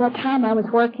 at that time I was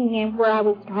working in where I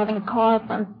was driving a car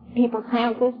from people's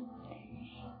houses.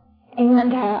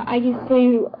 And I used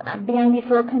to be on these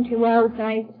little country roads, and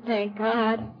I used to think,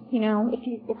 God, you know,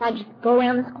 if I just go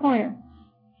around this corner,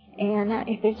 and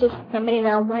if there's just somebody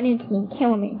that'll run into me and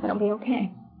kill me, that'll be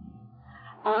okay.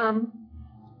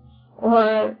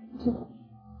 Or just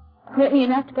hurt me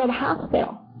enough to go to the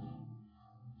hospital.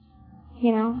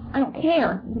 You know, I don't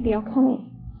care. It'll be okay.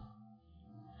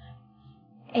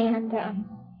 And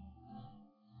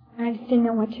I just didn't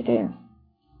know what to do.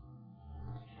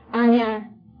 I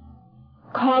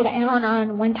called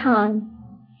Al-Anon one time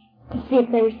to see if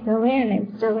they were still there, and they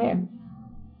were still there.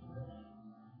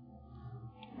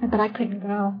 But I couldn't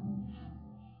go.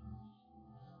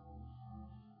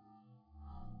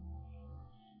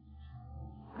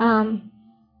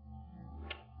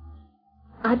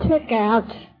 I took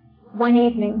out one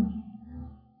evening,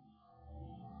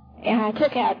 I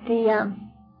took out the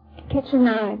kitchen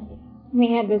knives.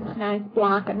 We had this nice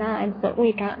block of knives that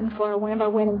we'd gotten for one of our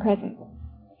wedding presents.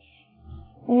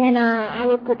 And I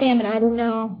looked at them, and I didn't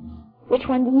know which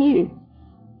one to use.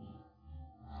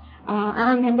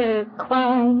 I remember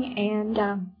crying and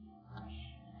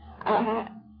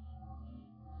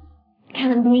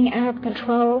kind of being out of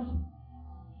control,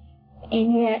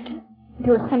 and yet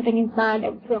there was something inside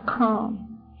that was real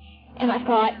calm. And I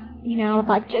thought, you know, if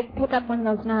I just pick up one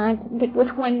of those knives, but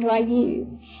which one do I use?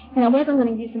 And I wasn't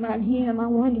going to use them on him. I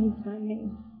wanted to use them on me.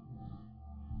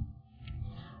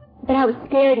 But I was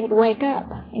scared he'd wake up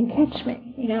and catch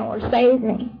me, you know, or save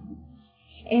me.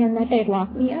 and that they'd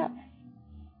lock me up.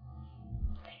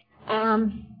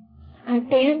 I've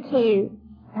been to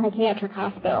psychiatric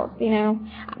hospitals,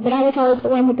 but I was always the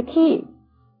one with the key.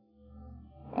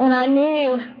 And I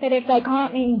knew that if they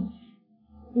caught me,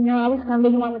 I was going to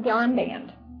be the one with the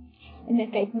armband, and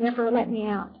that they'd never let me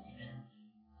out.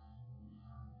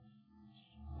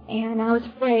 And I was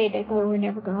afraid that they were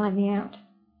never going to let me out.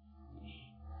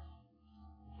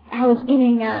 I was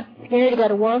getting scared to go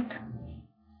to work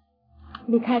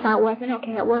because I wasn't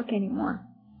okay at work anymore.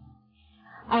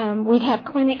 We'd have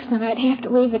clinics, and I'd have to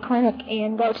leave the clinic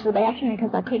and go to the bathroom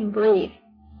because I couldn't breathe.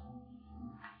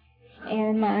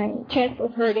 And my chest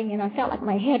was hurting, and I felt like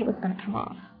my head was going to come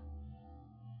off.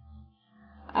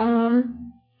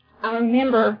 I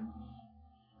remember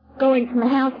going from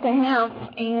house to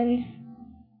house and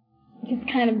just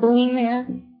kind of being there,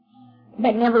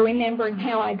 but never remembering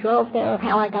how I drove there or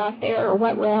how I got there or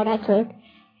what route I took.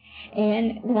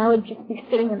 And then I would just be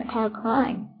sitting in the car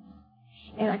crying,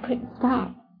 and I couldn't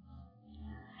stop.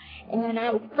 And I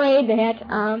was afraid that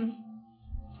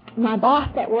my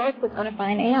boss at work was going to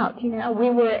find out. We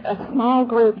were a small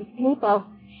group of people,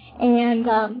 and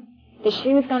that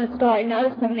she was going to start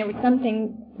noticing there was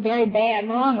something very bad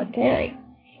wrong with Terry,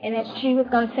 and that she was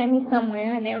going to send me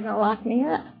somewhere and they were going to lock me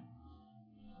up.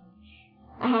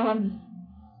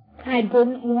 I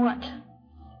didn't want,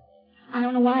 I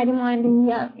don't know why I didn't want to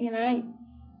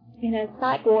be, in a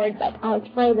psych ward, but I was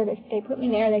afraid that if they put me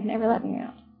there, they'd never let me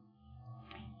out.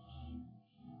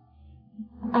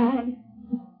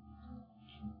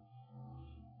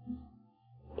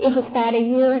 It was about a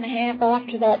year and a half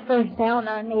after that first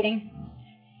Al-Anon meeting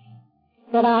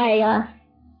that I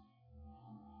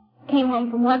came home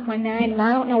from work one night, and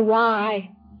I don't know why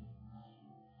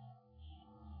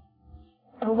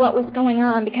or what was going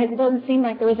on, because it doesn't seem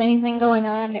like there was anything going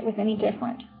on that was any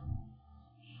different.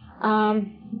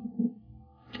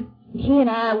 He and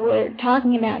I were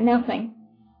talking about nothing,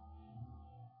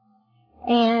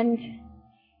 and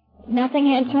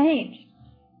nothing had changed.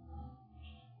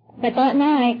 But that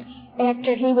night,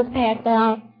 after he was passed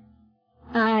out,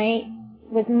 I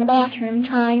was in the bathroom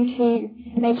trying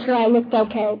to make sure I looked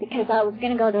okay because I was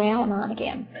going to go to Al-Anon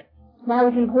again. That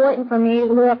was important for me to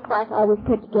look like I was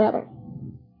put together.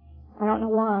 I don't know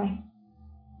why.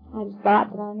 I just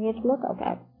thought that I needed to look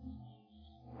okay.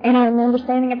 And I remember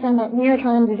standing in front of that mirror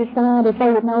trying to decide if they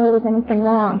would know there was anything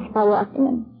wrong if I walked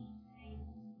in.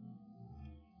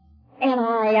 And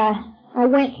I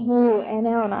went to an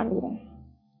Al-Anon meeting.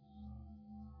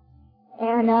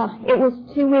 And it was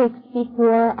 2 weeks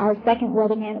before our second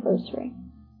wedding anniversary.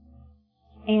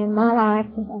 And my life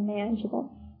was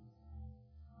unmanageable.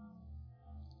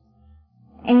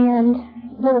 And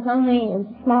it was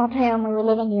a small town we were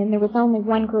living in. There was only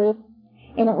one group,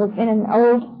 and it was in an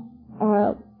old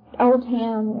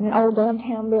town, in an old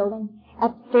downtown building,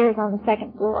 upstairs on the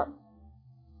second floor.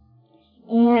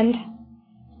 And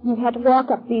you had to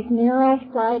walk up these narrow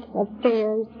flights of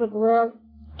stairs with a little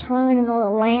turn and a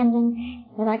little landing,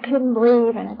 and I couldn't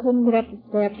breathe, and I couldn't get up the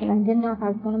steps, and I didn't know if I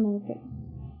was going to make it.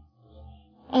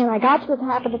 And I got to the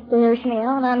top of the stairs, and the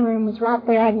Al-Anon room was right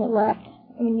there on your left.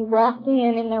 And you walked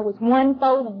in, and there was one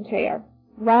folding chair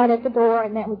right at the door,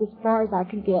 and that was as far as I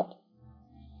could get.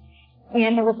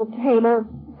 And there was a table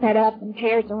set up and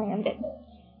chairs around it.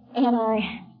 And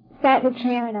I sat in the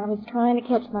chair, and I was trying to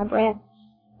catch my breath.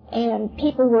 And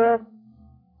people were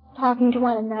talking to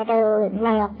one another and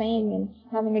laughing and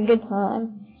having a good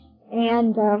time.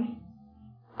 And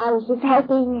I was just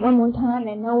hoping one more time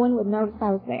that no one would notice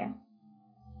I was there.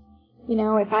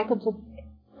 If I could just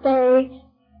stay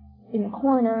in the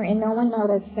corner and no one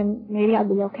noticed, then maybe I'd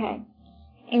be okay.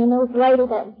 And there was a lady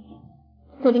that was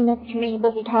sitting next to me,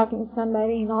 busy talking to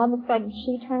somebody, and all of a sudden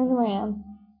she turned around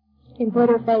and put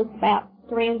her face about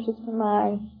 3 inches from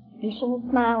mine, and she was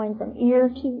smiling from ear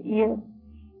to ear.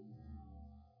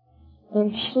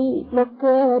 And she looked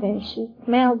good, and she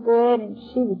smelled good, and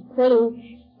she was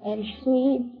pretty, and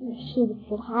she was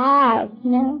alive,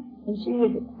 and she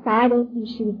was excited, and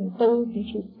she was enthused, and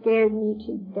she scared me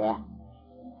to death.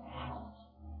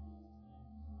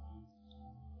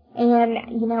 And,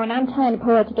 and I'm trying to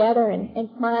pull it together and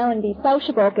smile and be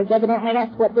sociable, because evidently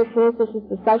that's what this is. This is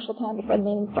the social time before the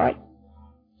meeting starts.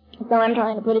 So I'm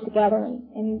trying to put it together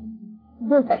and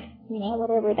do it,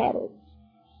 whatever that is.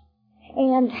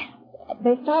 And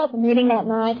they started the meeting that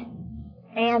night,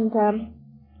 and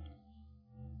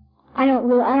I don't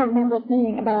remember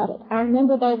anything about it. I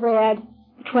remember they read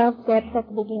 12 steps at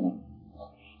the beginning.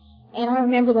 And I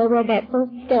remember they read that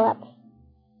first step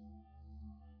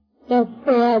that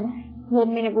said, wait a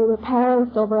minute, we were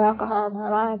powerless over alcohol and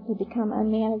our lives had become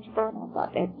unmanageable, and I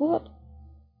thought, that's it.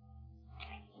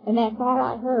 And that's all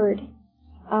I heard.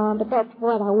 But that's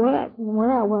what I was and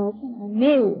where I was, and I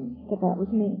knew that that was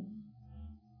me.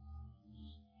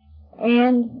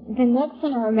 And the next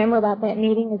thing I remember about that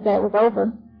meeting is that it was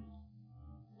over.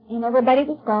 And everybody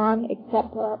was gone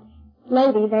except a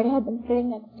lady that had been sitting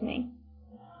next to me.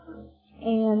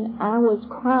 And I was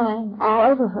crying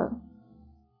all over her.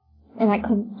 And I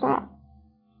couldn't stop.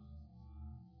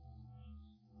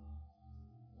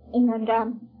 And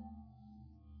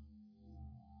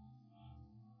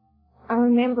I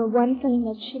remember one thing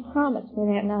that she promised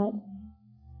me that night.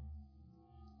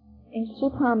 And she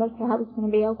promised that I was going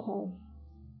to be okay.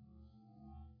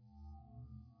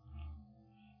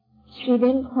 She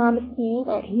didn't promise me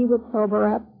that he would sober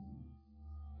up.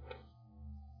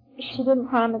 She didn't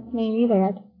promise me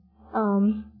that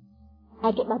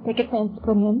I'd get my picket fence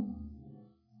put in.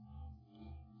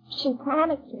 She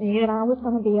promised me that I was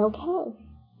going to be okay.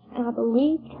 And I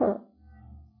believed her.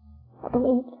 I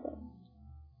believed her.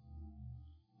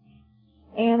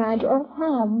 And I drove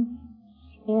home,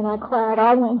 and I cried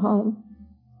all the way home.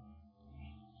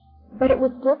 But it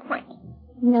was different.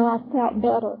 You know, I felt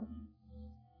better.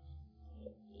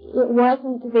 It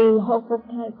wasn't the hopeless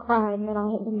kind of crying that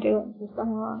I had been doing for so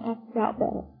long. I felt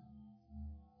better.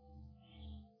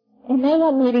 And they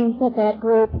had meetings at that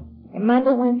group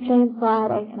Monday, Wednesday, and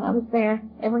Friday, and I was there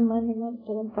every Monday,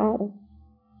 Wednesday, and Friday.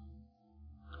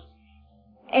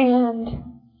 And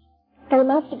they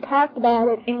must have talked about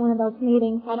it in one of those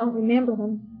meetings. I don't remember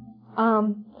them.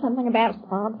 Something about a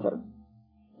sponsor.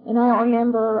 And I don't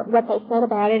remember what they said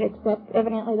about it, except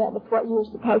evidently that was what you were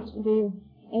supposed to do.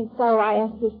 And so I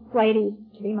asked this lady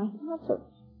to be my sponsor.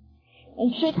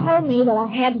 And she told me that I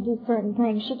had to do certain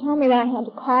things. She told me that I had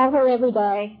to call her every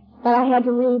day, that I had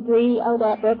to read the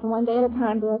Odette book, the One Day at a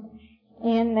Time book,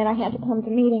 and that I had to come to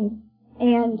meetings.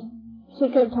 And she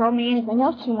could have told me anything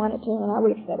else she wanted to, and I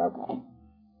would have said okay.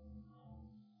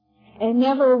 And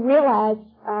never realized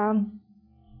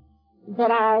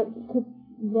that I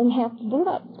didn't have to do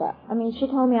that stuff. I mean, she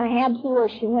told me I had to, or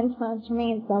she wouldn't sponsor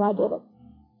me, and so I did it.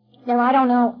 Now, I don't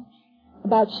know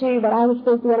about you, but I was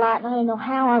busy a lot, and I didn't know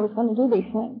how I was going to do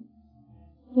these things.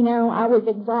 You know, I was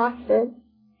exhausted.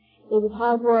 It was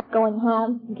hard work going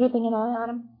home and keeping an eye on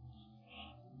them.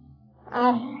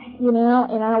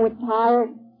 And I was tired,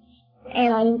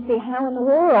 and I didn't see how in the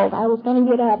world I was going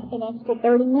to get up an extra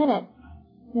 30 minutes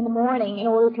in the morning in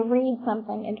order to read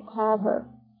something and to call her.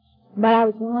 But I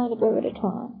was willing to give it a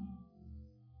try.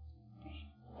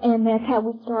 And that's how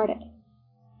we started.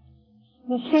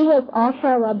 Now, she was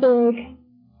also a big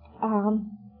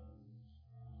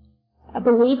a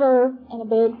believer and a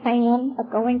big fan of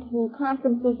going to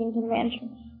conferences and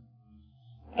conventions.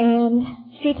 And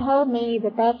she told me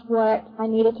that that's what I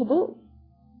needed to do.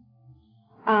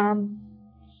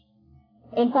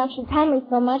 In fact, she told me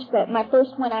so much that my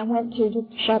first one I went to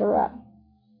just to shut her up.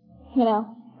 You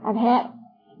know,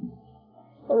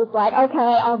 it was like, okay,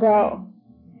 I'll go.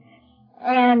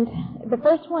 And the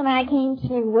first one I came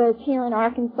to was here in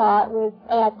Arkansas. It was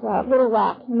at Little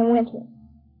Rock in the winter.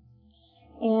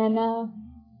 And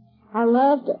I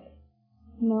loved it.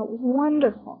 You know, it was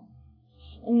wonderful.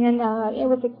 And it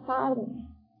was exciting.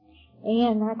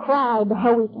 And I cried the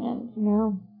whole weekend, you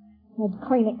know. I had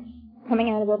Kleenex coming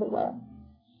out of everywhere.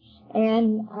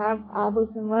 And I was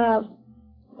in love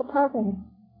with the program.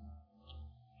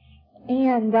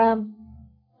 And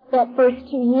that first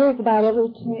year, about every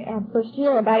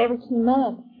 2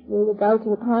 months, we would go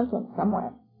to a conference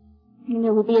somewhere. And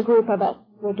there would be a group of us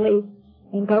would leave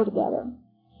and go together.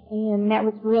 And that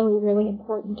was really, really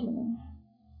important to me.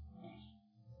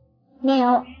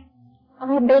 Now,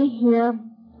 I had been here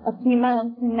a few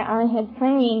months, and I had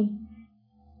seen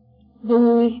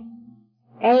the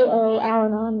AA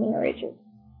Al-Anon marriages,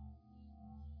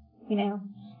 you know.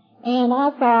 And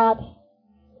I thought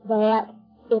that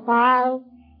if I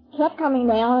kept coming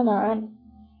to Al-Anon,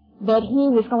 that he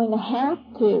was going to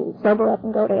have to sober up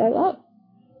and go to AA.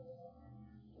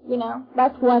 You know,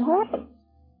 that's what happened.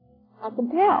 I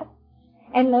could tell.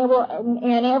 And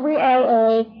every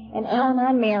AA and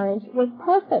Al-Anon marriage was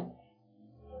perfect.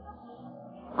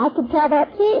 I could tell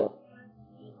that too.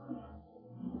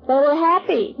 They were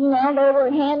happy, you know, they were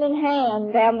hand in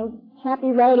hand down the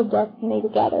happy road of destiny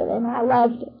together, and I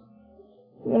loved it.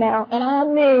 You know, and I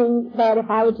knew that if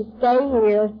I would just stay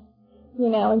here, you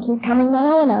know, and keep coming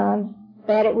on and on,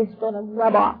 that it was going to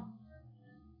rub off.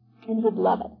 And he'd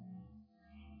love it.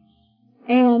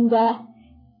 And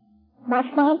my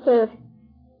sponsor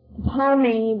told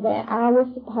me that I was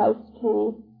supposed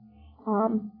to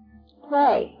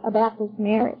pray about this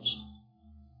marriage.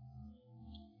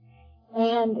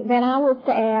 And then I was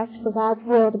to ask for God's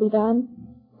will to be done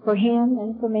for him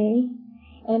and for me.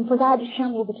 and for God to show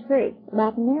me the truth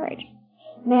about the marriage.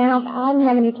 Now, I didn't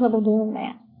have any trouble doing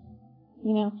that.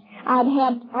 You know,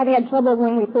 I'd had trouble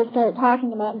when we first started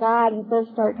talking about God and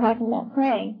first started talking about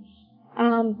praying.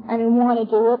 I didn't want to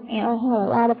do it, and I had a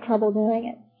lot of trouble doing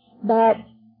it. But,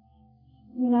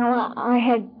 you know,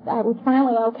 I was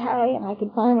finally okay, and I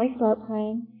could finally start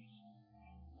praying.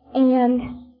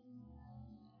 And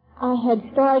I had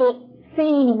started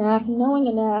seeing enough, knowing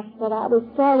enough, that I was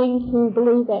starting to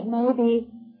believe that maybe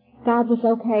God was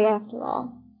okay after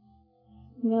all.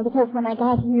 You know, because when I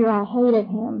got here, I hated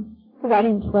him, because I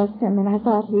didn't trust him, and I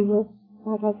thought he was,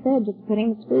 like I said, just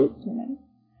putting the spirits to me.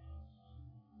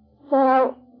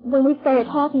 So, when we started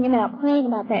talking about praying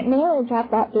about that marriage, I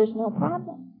thought there's no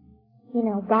problem. You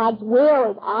know, God's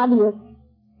will is obvious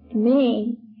to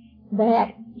me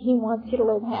that he wants you to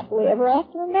live happily ever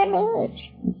after in that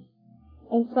marriage.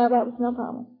 And so that was no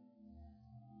problem.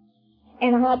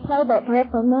 And I had prayed that prayer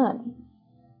for a month,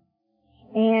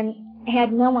 and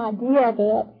had no idea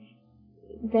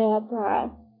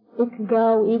that it could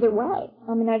go either way.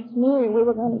 I mean, I just knew we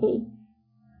were going to be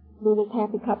this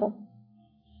happy couple.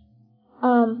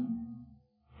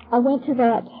 I went to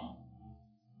that.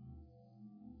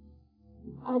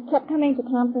 I kept coming to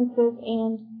conferences,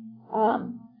 and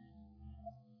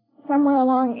somewhere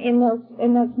along in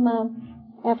those months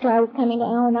after I was coming to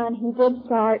Al-Anon, he did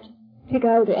start to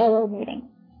go to AA meetings.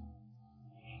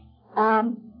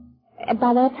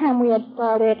 By that time, we had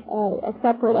started a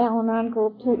separate Al-Anon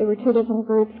group. There were two different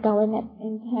groups going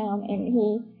in town, and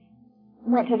he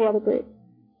went to the other group.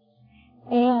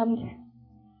 And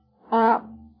I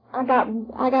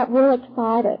got real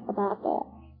excited about that.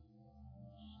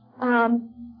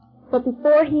 But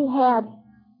before he had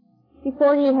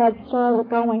started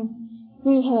going,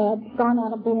 he had gone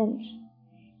on a binge,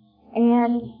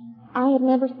 and I had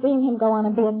never seen him go on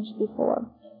a binge before.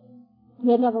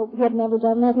 He had never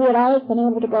done that. He had always been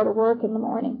able to go to work in the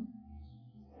morning.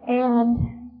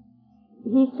 And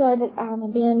he started on a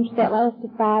binge that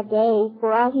lasted 5 days,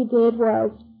 where all he did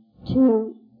was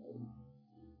to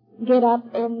get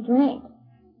up and drink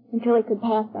until he could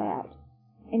pass out.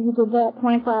 And he did that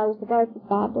 24 hours a day for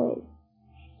 5 days.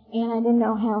 And I didn't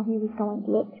know how he was going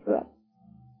to live through it.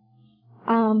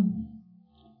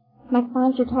 My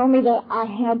sponsor told me that I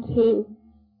had to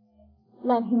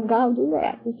let him go do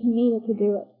that if he needed to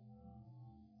do it.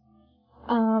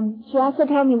 She also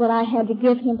told me that I had to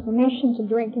give him permission to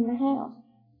drink in the house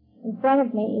in front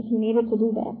of me if he needed to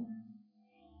do that.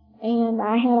 And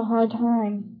I had a hard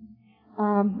time.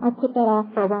 I put that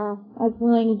off for a while. I was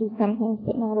willing to do some things,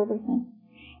 but not everything.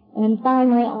 And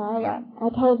finally, I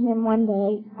told him one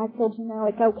day, I said, you know,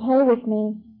 it's okay with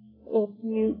me if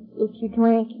you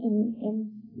drink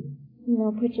and you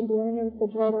know, put your beer in the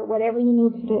refrigerator, whatever you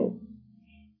need to do.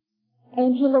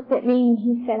 And he looked at me and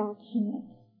he said, I can't.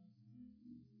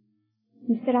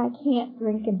 He said, I can't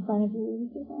drink in front of you.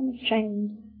 He said, I'm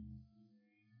ashamed.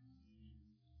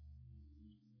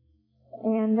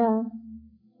 And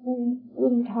we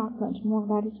didn't talk much more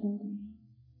about his drinking.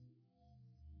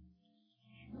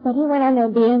 But he went on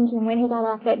that binge, and when he got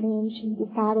off that binge, he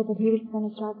decided that he was going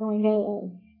to start going to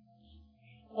AA.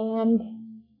 And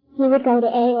he would go to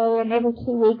AA, and every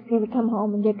 2 weeks he would come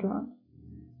home and get drunk.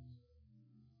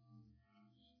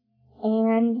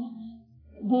 And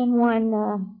then one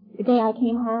day I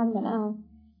came home, and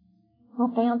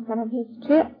I found some of his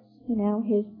trips, you know,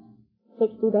 his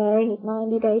 60-day, his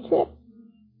 90-day trips.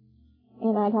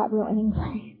 And I got real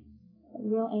angry.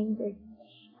 Real angry.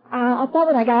 I thought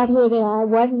when I got here that I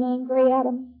wasn't angry at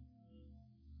him.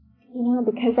 You know,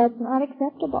 because that's not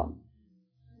acceptable.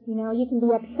 You know, you can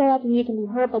be upset and you can be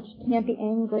hurt, but you can't be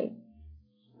angry.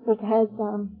 Because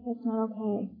that's not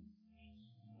okay.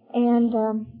 And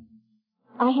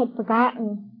I had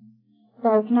forgotten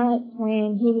those nights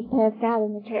when he was passed out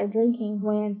in the chair drinking,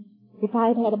 when if I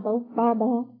had had a ball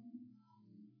bath.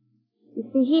 You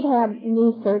see, he'd had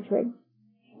knee surgery.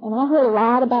 And I heard a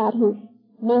lot about his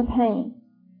knee pain.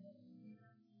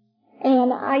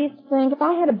 And I used to think, if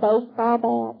I had a baseball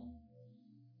bat,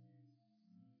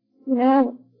 you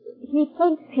know, he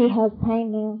thinks he has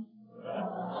pain now.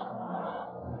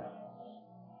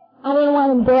 I didn't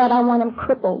want him dead, I want him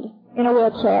crippled in a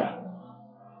wheelchair.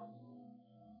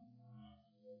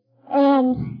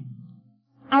 And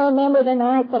I remember the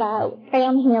night that I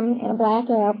found him in a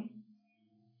blackout,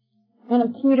 and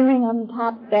I'm teetering on the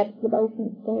top steps of the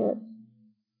basement stairs.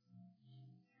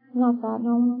 And I thought,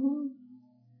 no.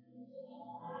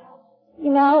 You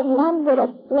know, one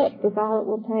little flick is all it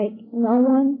will take. No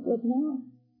one would know.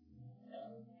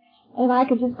 And I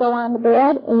could just go on to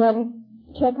bed and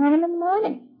check on him in the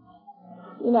morning.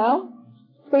 You know?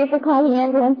 See if we call the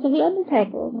ambulance or the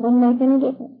undertaker. It wouldn't make any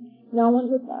difference. No one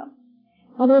would know.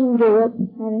 I didn't do it.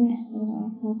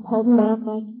 I pulled them up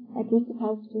like you're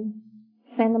supposed to.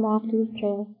 Send them off to his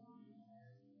chair.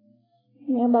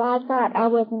 But I thought I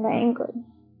wasn't angry.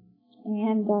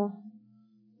 And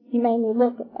he made me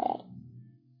look at that.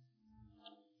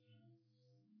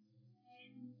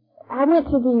 I went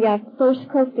to the first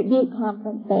Coast at Butte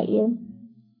conference that year,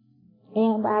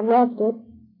 and I loved it.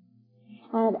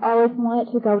 I had always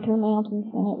wanted to go to the mountains,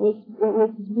 and it was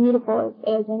as beautiful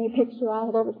as any picture I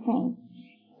had ever seen.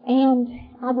 And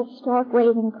I was stark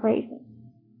raving crazy.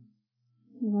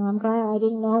 I'm glad I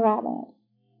didn't know all that,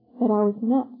 but I was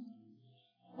nuts.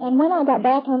 And when I got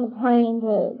back on the plane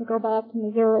to go back to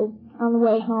Missouri, on the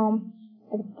way home,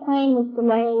 the plane was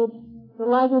delayed, the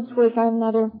luggage was on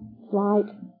another flight,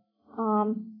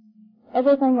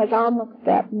 everything was all mixed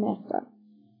up and messed up.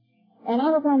 And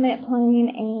I was on that plane,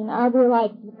 and I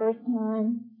realized for the first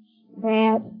time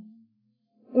that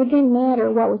it didn't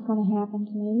matter what was going to happen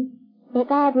to me, that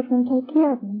God was going to take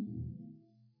care of me.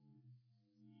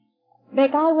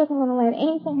 That God wasn't going to let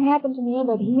anything happen to me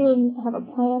that He didn't have a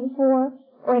plan for,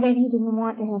 or that He didn't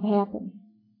want to have happen.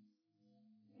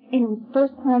 And it was the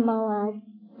first time in my life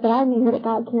that I knew that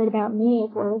God cared about me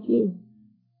as well as you.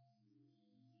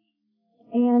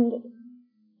 And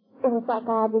it was like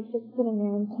God was just sitting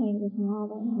there and playing with me all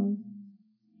the time.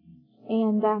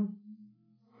 And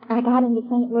I got into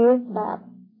St. Louis about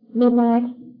midnight,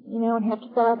 and had to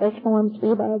fill out those forms for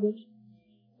your baggage.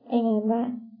 And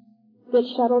get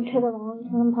shuttled to the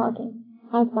long-term parking.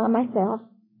 I was by myself,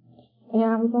 and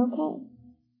I was okay.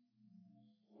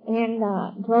 And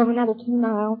drove another 2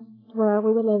 miles to where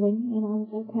we were living, and I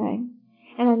was okay.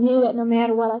 And I knew that no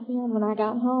matter what I found when I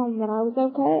got home, that I was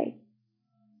okay.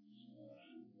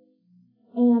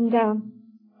 And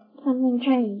something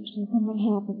changed and something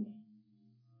happened.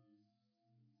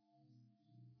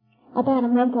 About a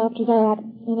month after that,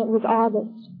 and it was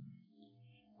August,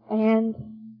 and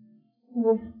it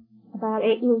was about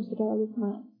 8 years ago this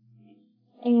month.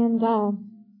 And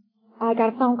I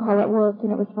got a phone call at work,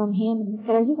 and it was from him, and he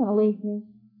said, "Are you going to leave me?"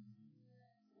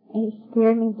 And it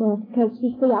scared me to death, because,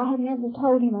 you see, I had never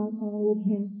told him I was going to leave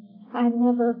him. I had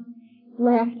never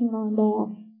left him on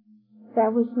bad.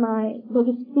 That was my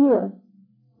biggest fear,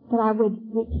 that I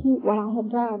would repeat what I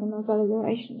had done in those other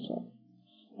relationships.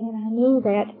 And I knew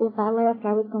that if I left,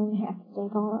 I was going to have to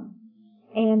stay on.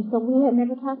 And so we had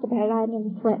never talked about it. I had never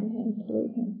threatened him to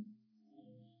leave him.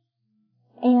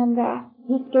 And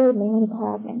he scared me when he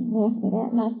called me and asked me that.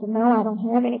 And I said, "No, I don't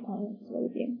have any plans to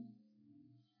leave you."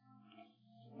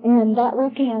 And that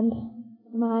weekend,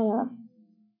 my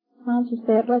sponsor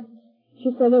said,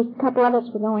 she said, "There's a couple of us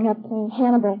were going up to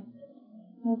Hannibal.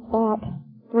 It's about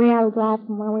 3-hour drive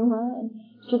from where we were." And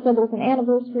she said, "There's an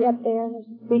anniversary up there, and there's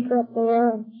a speaker up there."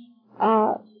 And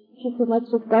she said, "Let's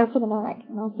just go for the night."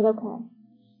 And I said, "Okay."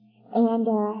 And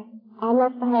I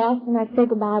left the house, and I said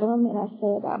goodbye to him, and I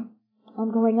said,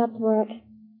 "I'm going up to work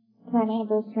for an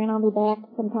anniversary, and I'll be back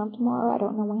sometime tomorrow. I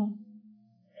don't know when."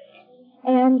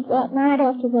 And that night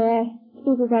after the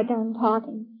speaker got done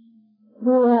talking,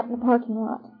 we were out in the parking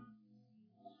lot.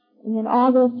 And in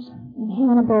August, in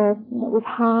Hannibal, it was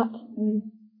hot,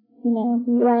 and,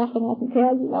 you're laughing, I can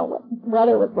tell, what the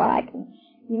weather was like. And,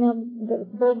 the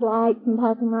big lights and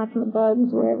parking lots and the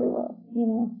bugs were everywhere,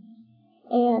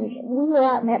 And we were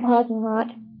out in that parking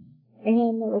lot,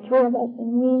 and there were 3 of us,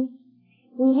 and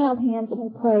we held hands and we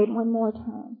prayed one more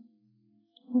time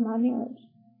for my marriage,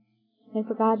 and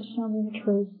for God to show me the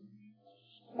truth.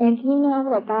 And you know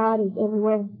that God is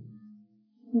everywhere.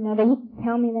 They used to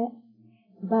tell me that,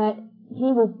 but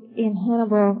he was in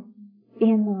Hannibal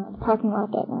in the parking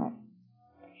lot that night.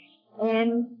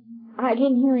 And I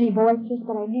didn't hear any voices,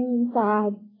 but I knew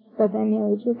inside that the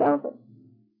marriage was over.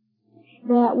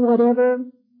 That whatever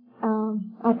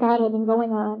I thought had been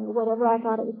going on, or whatever I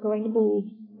thought it was going to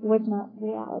be, was not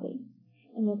reality,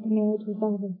 and that the marriage was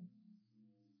over.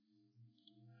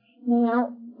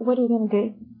 Now, what are you going to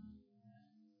do?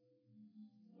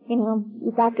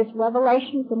 You've got this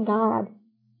revelation from God,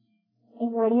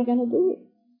 and what are you going to do?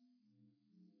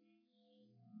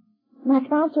 My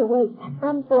sponsor was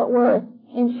from Fort Worth,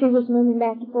 and she was moving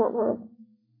back to Fort Worth.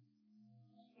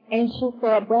 And she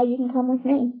said, "Well, you can come with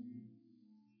me."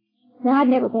 Now, I'd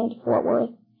never been to Fort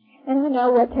Worth, and I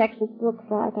know what Texas looks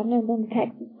like. I've never been to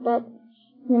Texas, but,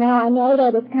 I know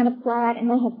that it's kind of flat, and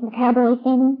they have some cowboy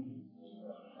singing,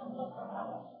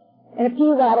 and a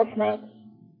few rattlesnakes,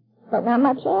 but not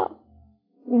much else,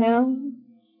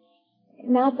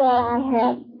 Not that I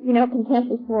have,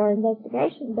 contempt for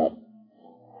investigation, but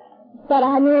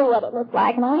I knew what it looked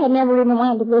like, and I had never even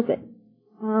wanted to visit.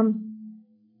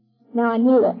 Now, I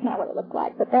knew that's not what it looked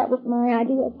like, but that was my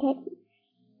idea of Texas.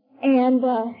 And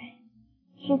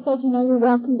she said, you're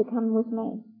welcome to come with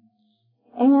me.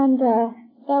 And that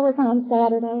was on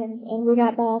Saturday, and we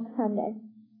got back Sunday.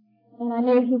 And I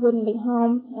knew he wouldn't be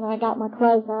home, and I got my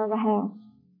clothes out of the house.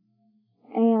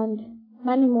 And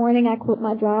Monday morning, I quit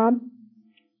my job.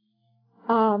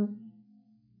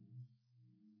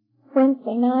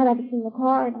 Wednesday night, I was in the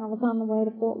car, and I was on the way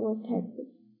to Fort Worth, Texas,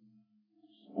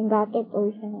 and got there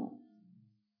Thursday night.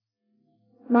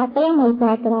 My family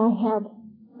thought that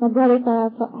my brother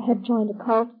thought I had joined a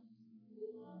cult.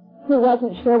 He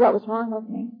wasn't sure what was wrong with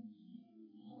me.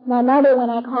 My mother, when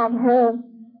I called her,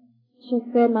 she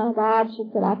said, my God, she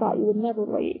said, I thought you would never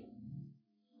leave.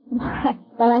 But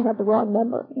I had the wrong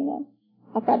number,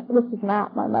 I thought, this is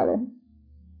not my mother.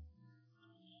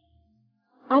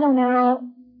 I don't know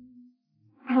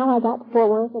how I got to Fort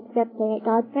Worth, except that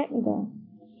God sent me there.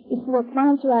 You see, the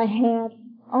sponsor I had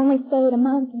only stayed a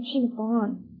month, and she was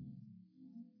gone.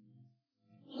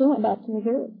 She went back to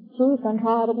Missouri. She was going to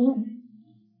try it again.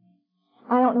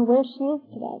 I don't know where she is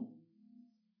today.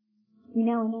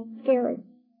 And it's scary.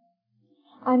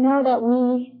 I know that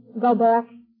we go back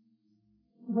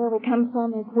where we come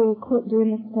from if we quit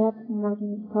doing the steps and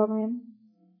working this program.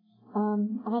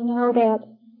 I know that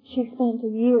she spent a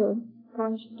year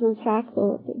going through shock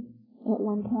therapy at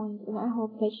one point, and I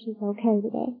hope that she's okay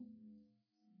today.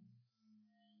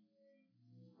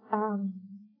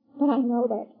 But I know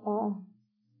that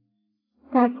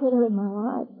God put her in my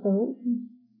life so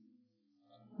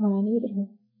when I needed her.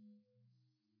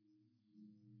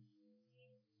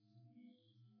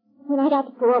 When I got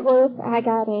to Fort Worth, I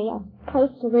got a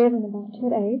place to live in about 2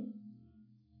 days.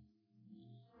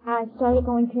 I started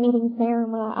going to meetings there,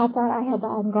 and I thought I had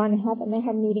died and gone to heaven. They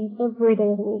had meetings every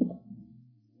day of the week.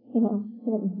 And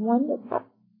it was wonderful.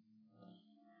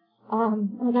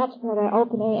 I got to go to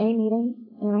open AA meetings,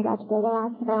 and I got to go to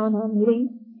Active Al-Anon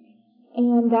meetings.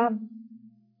 And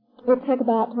it took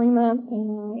about 3 months, and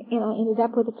I ended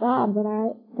up with a job that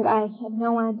I had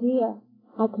no idea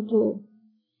I could do.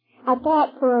 I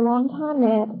thought for a long time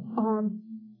that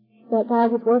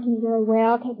God was working very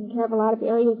well, taking care of a lot of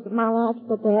areas of my life,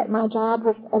 but that my job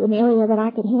was an area that I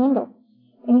could handle.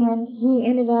 And He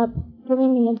ended up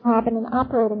giving me a job in an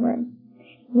operating room.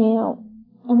 Now,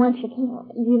 and once that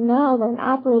an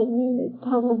operating room is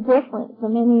totally different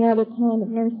from any other kind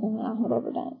of nursing that I had ever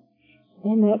done.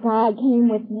 And that God came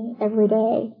with me every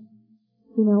day,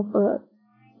 for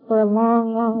a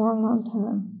long, long, long, long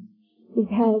time.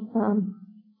 Because,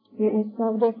 it was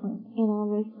so different, and I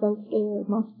was so scared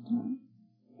most of the time.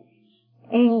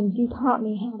 And you taught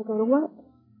me how to go to work,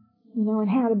 and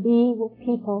how to be with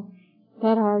people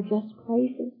that are just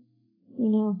crazy.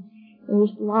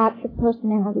 There's lots of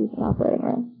personalities in operating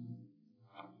rooms.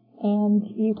 And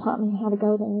you taught me how to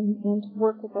go there and to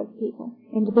work with those people,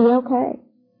 and to be okay.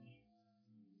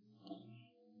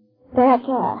 That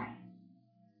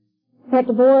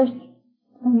divorce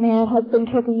and that husband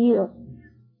took a year.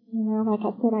 Like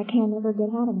I said, I can't ever get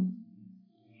out of them.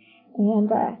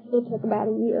 And it took about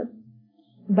a year.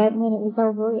 But when it was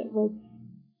over,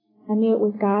 I knew it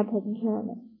was God taking care of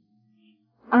it.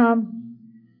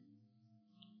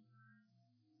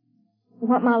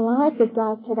 What my life is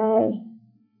like today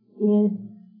is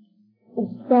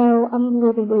so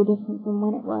unbelievably different from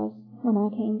when it was when I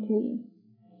came to you.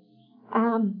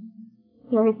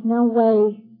 There is no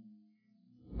way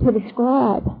to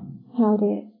describe how it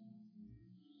is.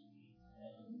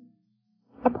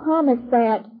 A promise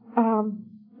that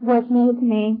was made to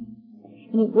me,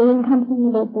 and it didn't come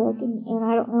from the book, and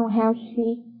I don't know how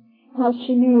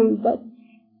she knew, but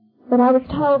I was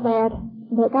told that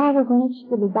God will grant you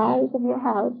the desires of your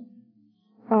heart,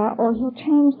 or He'll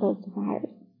change those desires.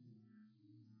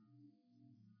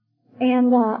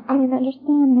 And I didn't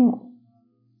understand that.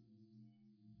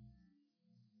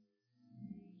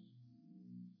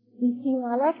 You see,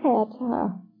 I left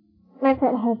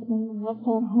that husband, and left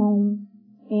that home,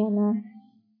 and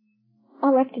I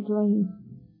left a dream.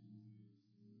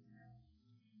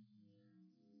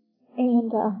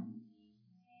 And all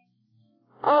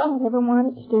I ever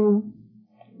wanted to do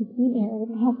was be married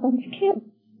and have a bunch of kids.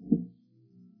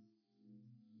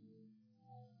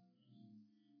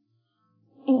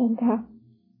 And I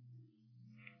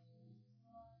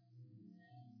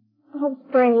was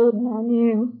afraid, and I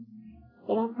knew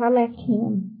that if I left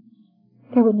him,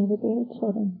 there would never be any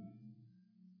children.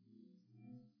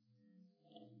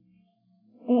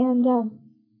 And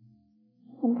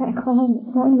I'm kind of crying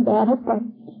this morning about it, but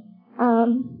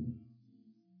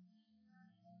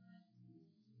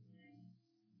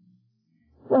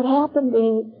what happened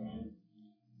is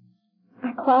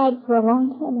I cried for a long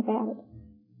time about it.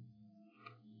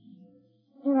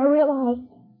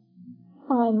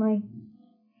 finally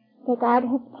that God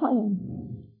has a plan.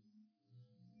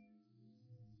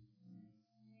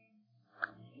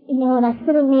 You know, and I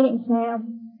sit in meetings now,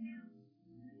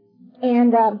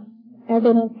 and I've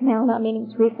been in some Al-Anon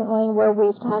meetings recently where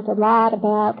we've talked a lot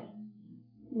about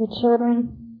the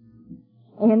children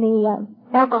and the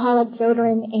alcoholic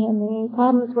children and the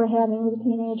problems we're having with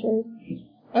teenagers.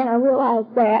 And I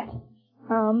realized that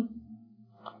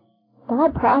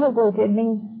God probably did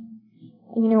me,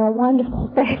 you know, a wonderful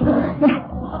favor.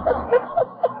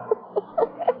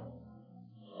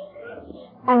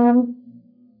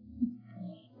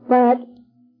 But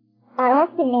I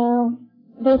also know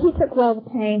that He took away the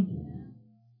pain.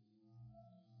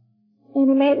 And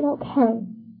He made it okay.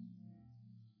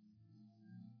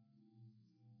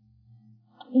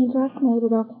 He just made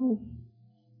it okay.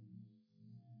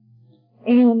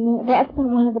 And that's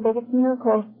been one of the biggest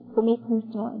miracles for me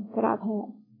personally that I've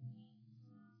had.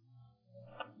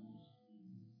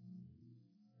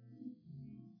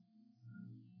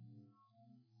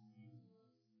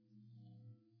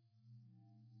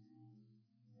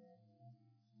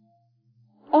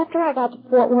 After I got to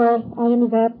Fort Worth, I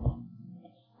ended up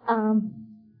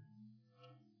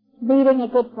meeting a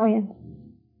good friend.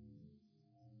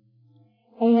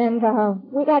 And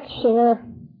we got to share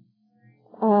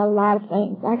a lot of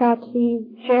things. I got to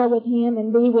share with him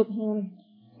and be with him.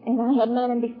 And I had met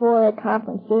him before at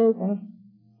conferences. And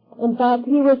in fact,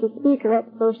 he was a speaker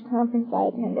at the first conference I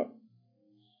attended.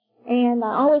 And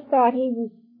I always thought he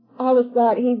was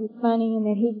funny and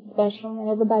that he was special and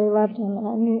everybody loved him. And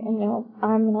I knew, you know,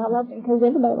 I loved him because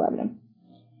everybody loved him.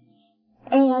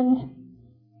 And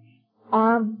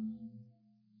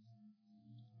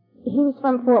he was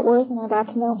from Fort Worth, and I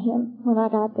got to know him when I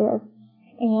got there.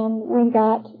 And we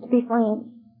got to be friends,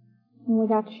 and we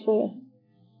got to share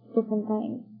different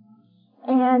things.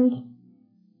 And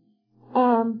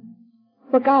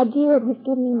what God did was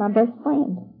give me my best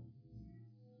friend.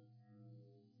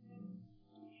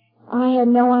 I had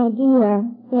no idea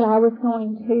that I was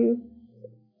going to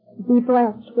be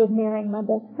blessed with marrying my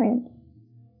best friend.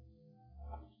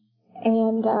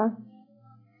 And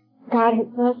God has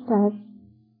blessed us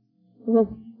with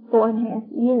 4.5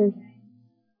 years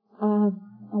of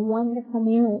a wonderful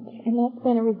marriage, and that's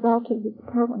been a result of this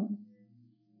program.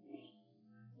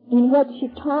 And what she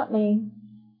taught me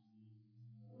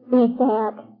is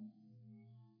that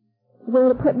where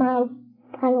to put my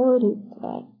priorities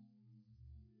today.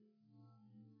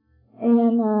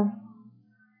 And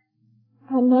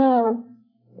I know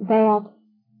that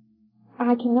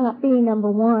I cannot be number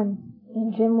one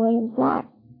in Jim Williams' life,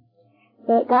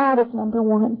 but God is number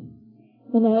one.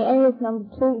 And AA is number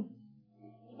 2.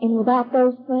 And without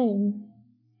those things,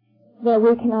 that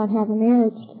we cannot have a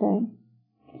marriage today.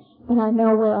 But I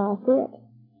know where I fit,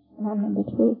 and I'm number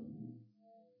 2.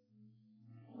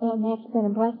 And that's been a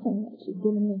blessing that she's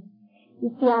given me.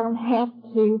 You see, I don't have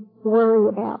to worry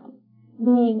about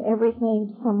being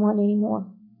everything to someone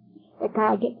anymore. That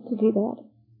God gets to do that.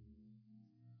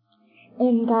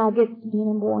 And God gets to be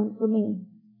number 1 for me.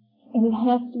 And it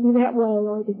has to be that way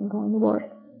or it isn't going to work.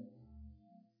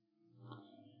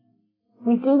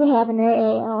 We do have an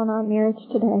AA Al-Anon marriage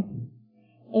today,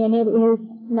 and it is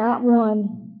not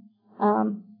one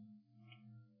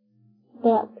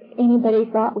that anybody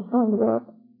thought was going to work.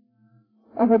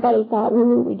 Everybody thought we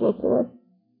were ridiculous,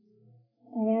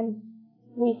 and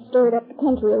we stirred up the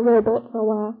country a little bit for a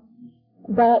while.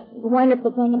 But the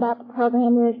wonderful thing about the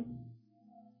program is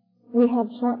we have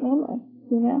short memory,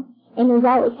 you know, and there's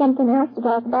always something else to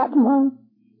talk about tomorrow.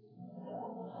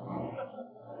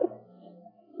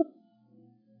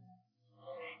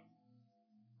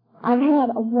 I've had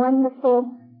a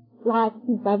wonderful life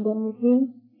since I've been with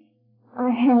you. I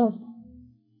have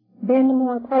been to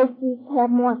more places,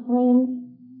 have more friends,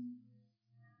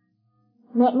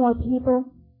 met more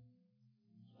people,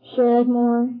 shared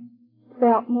more,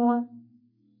 felt more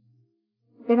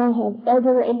than I have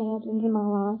ever imagined in my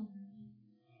life.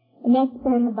 And that's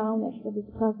been the bonus of this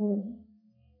program.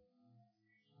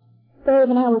 Dave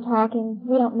and I were talking,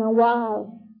 we don't know why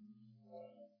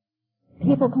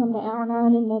people come to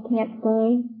Al-Anon and they can't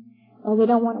stay, or they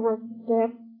don't want to work the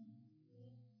steps.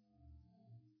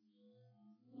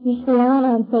 You see,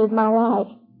 Al-Anon saved my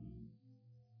life.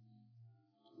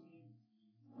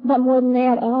 But more than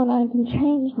that, Al-Anon can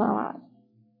change my life.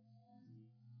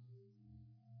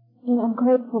 And I'm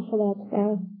grateful for that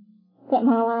today, that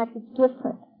my life is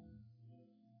different.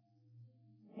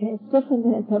 And it's different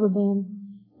than it's ever been.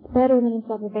 It's better than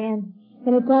it's ever been.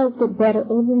 And it does get better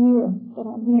every year that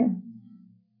I'm here.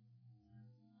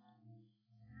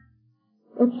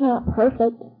 It's not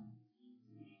perfect.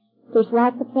 There's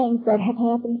lots of things that have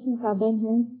happened since I've been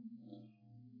here.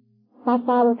 My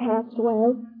father passed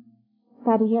away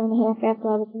about a year and a half after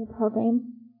I was in the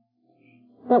program.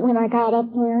 But when I got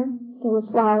up there were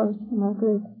flowers in my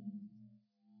group.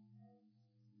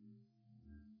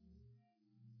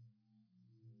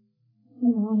 You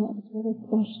know, that was really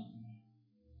special.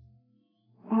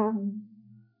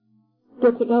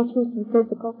 Get to go through some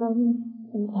physical things,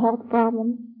 some health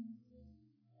problems.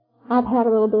 I've had a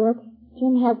little bit.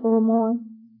 Jim has a little more.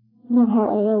 You know how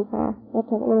AOs are.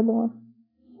 That's a little more.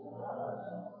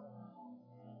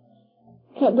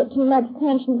 Can't get too much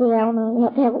attention to Al-Anon. You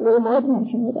have to have a little more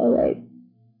attention with AA.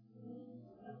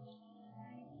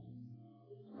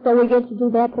 So we get to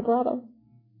do that together.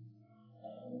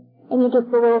 And it gets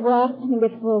a little rough, and it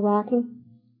gets a little rocky.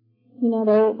 You know,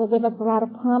 they give us a lot of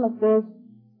promises.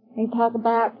 They talk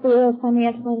about fear,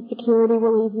 financial insecurity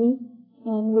will leave you,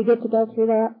 and we get to go through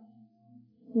that.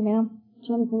 You know,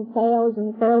 Jim's in sales,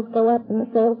 and the sales go up, and the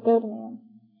sales go down.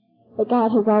 But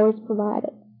God has always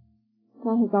provided.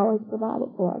 God has always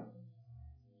provided for us.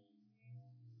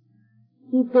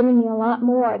 He's given me a lot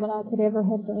more than I could ever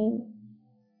have dreamed.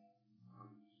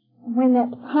 When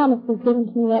that promise was given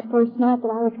to me that first night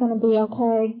that I was going to be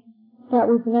okay, that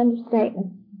was an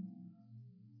understatement.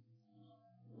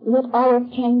 It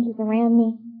always changes around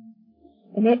me,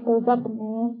 and it goes up and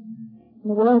down, and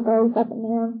the world goes up and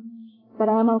down, but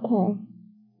I'm okay.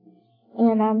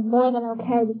 And I'm more than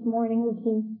okay this morning with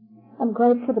you. I'm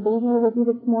grateful to be here with you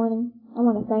this morning. I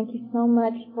want to thank you so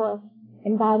much for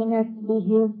inviting us to be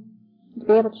here, to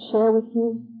be able to share with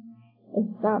you.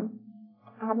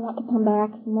 I want to come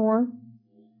back some more.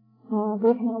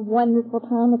 We've had a wonderful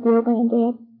time with your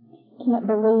granddad. Can't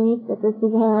believe that this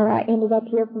is how I ended up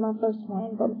here for my first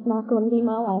one, but it's not going to be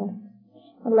my last.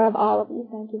 I love all of you.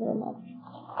 Thank you very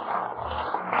much.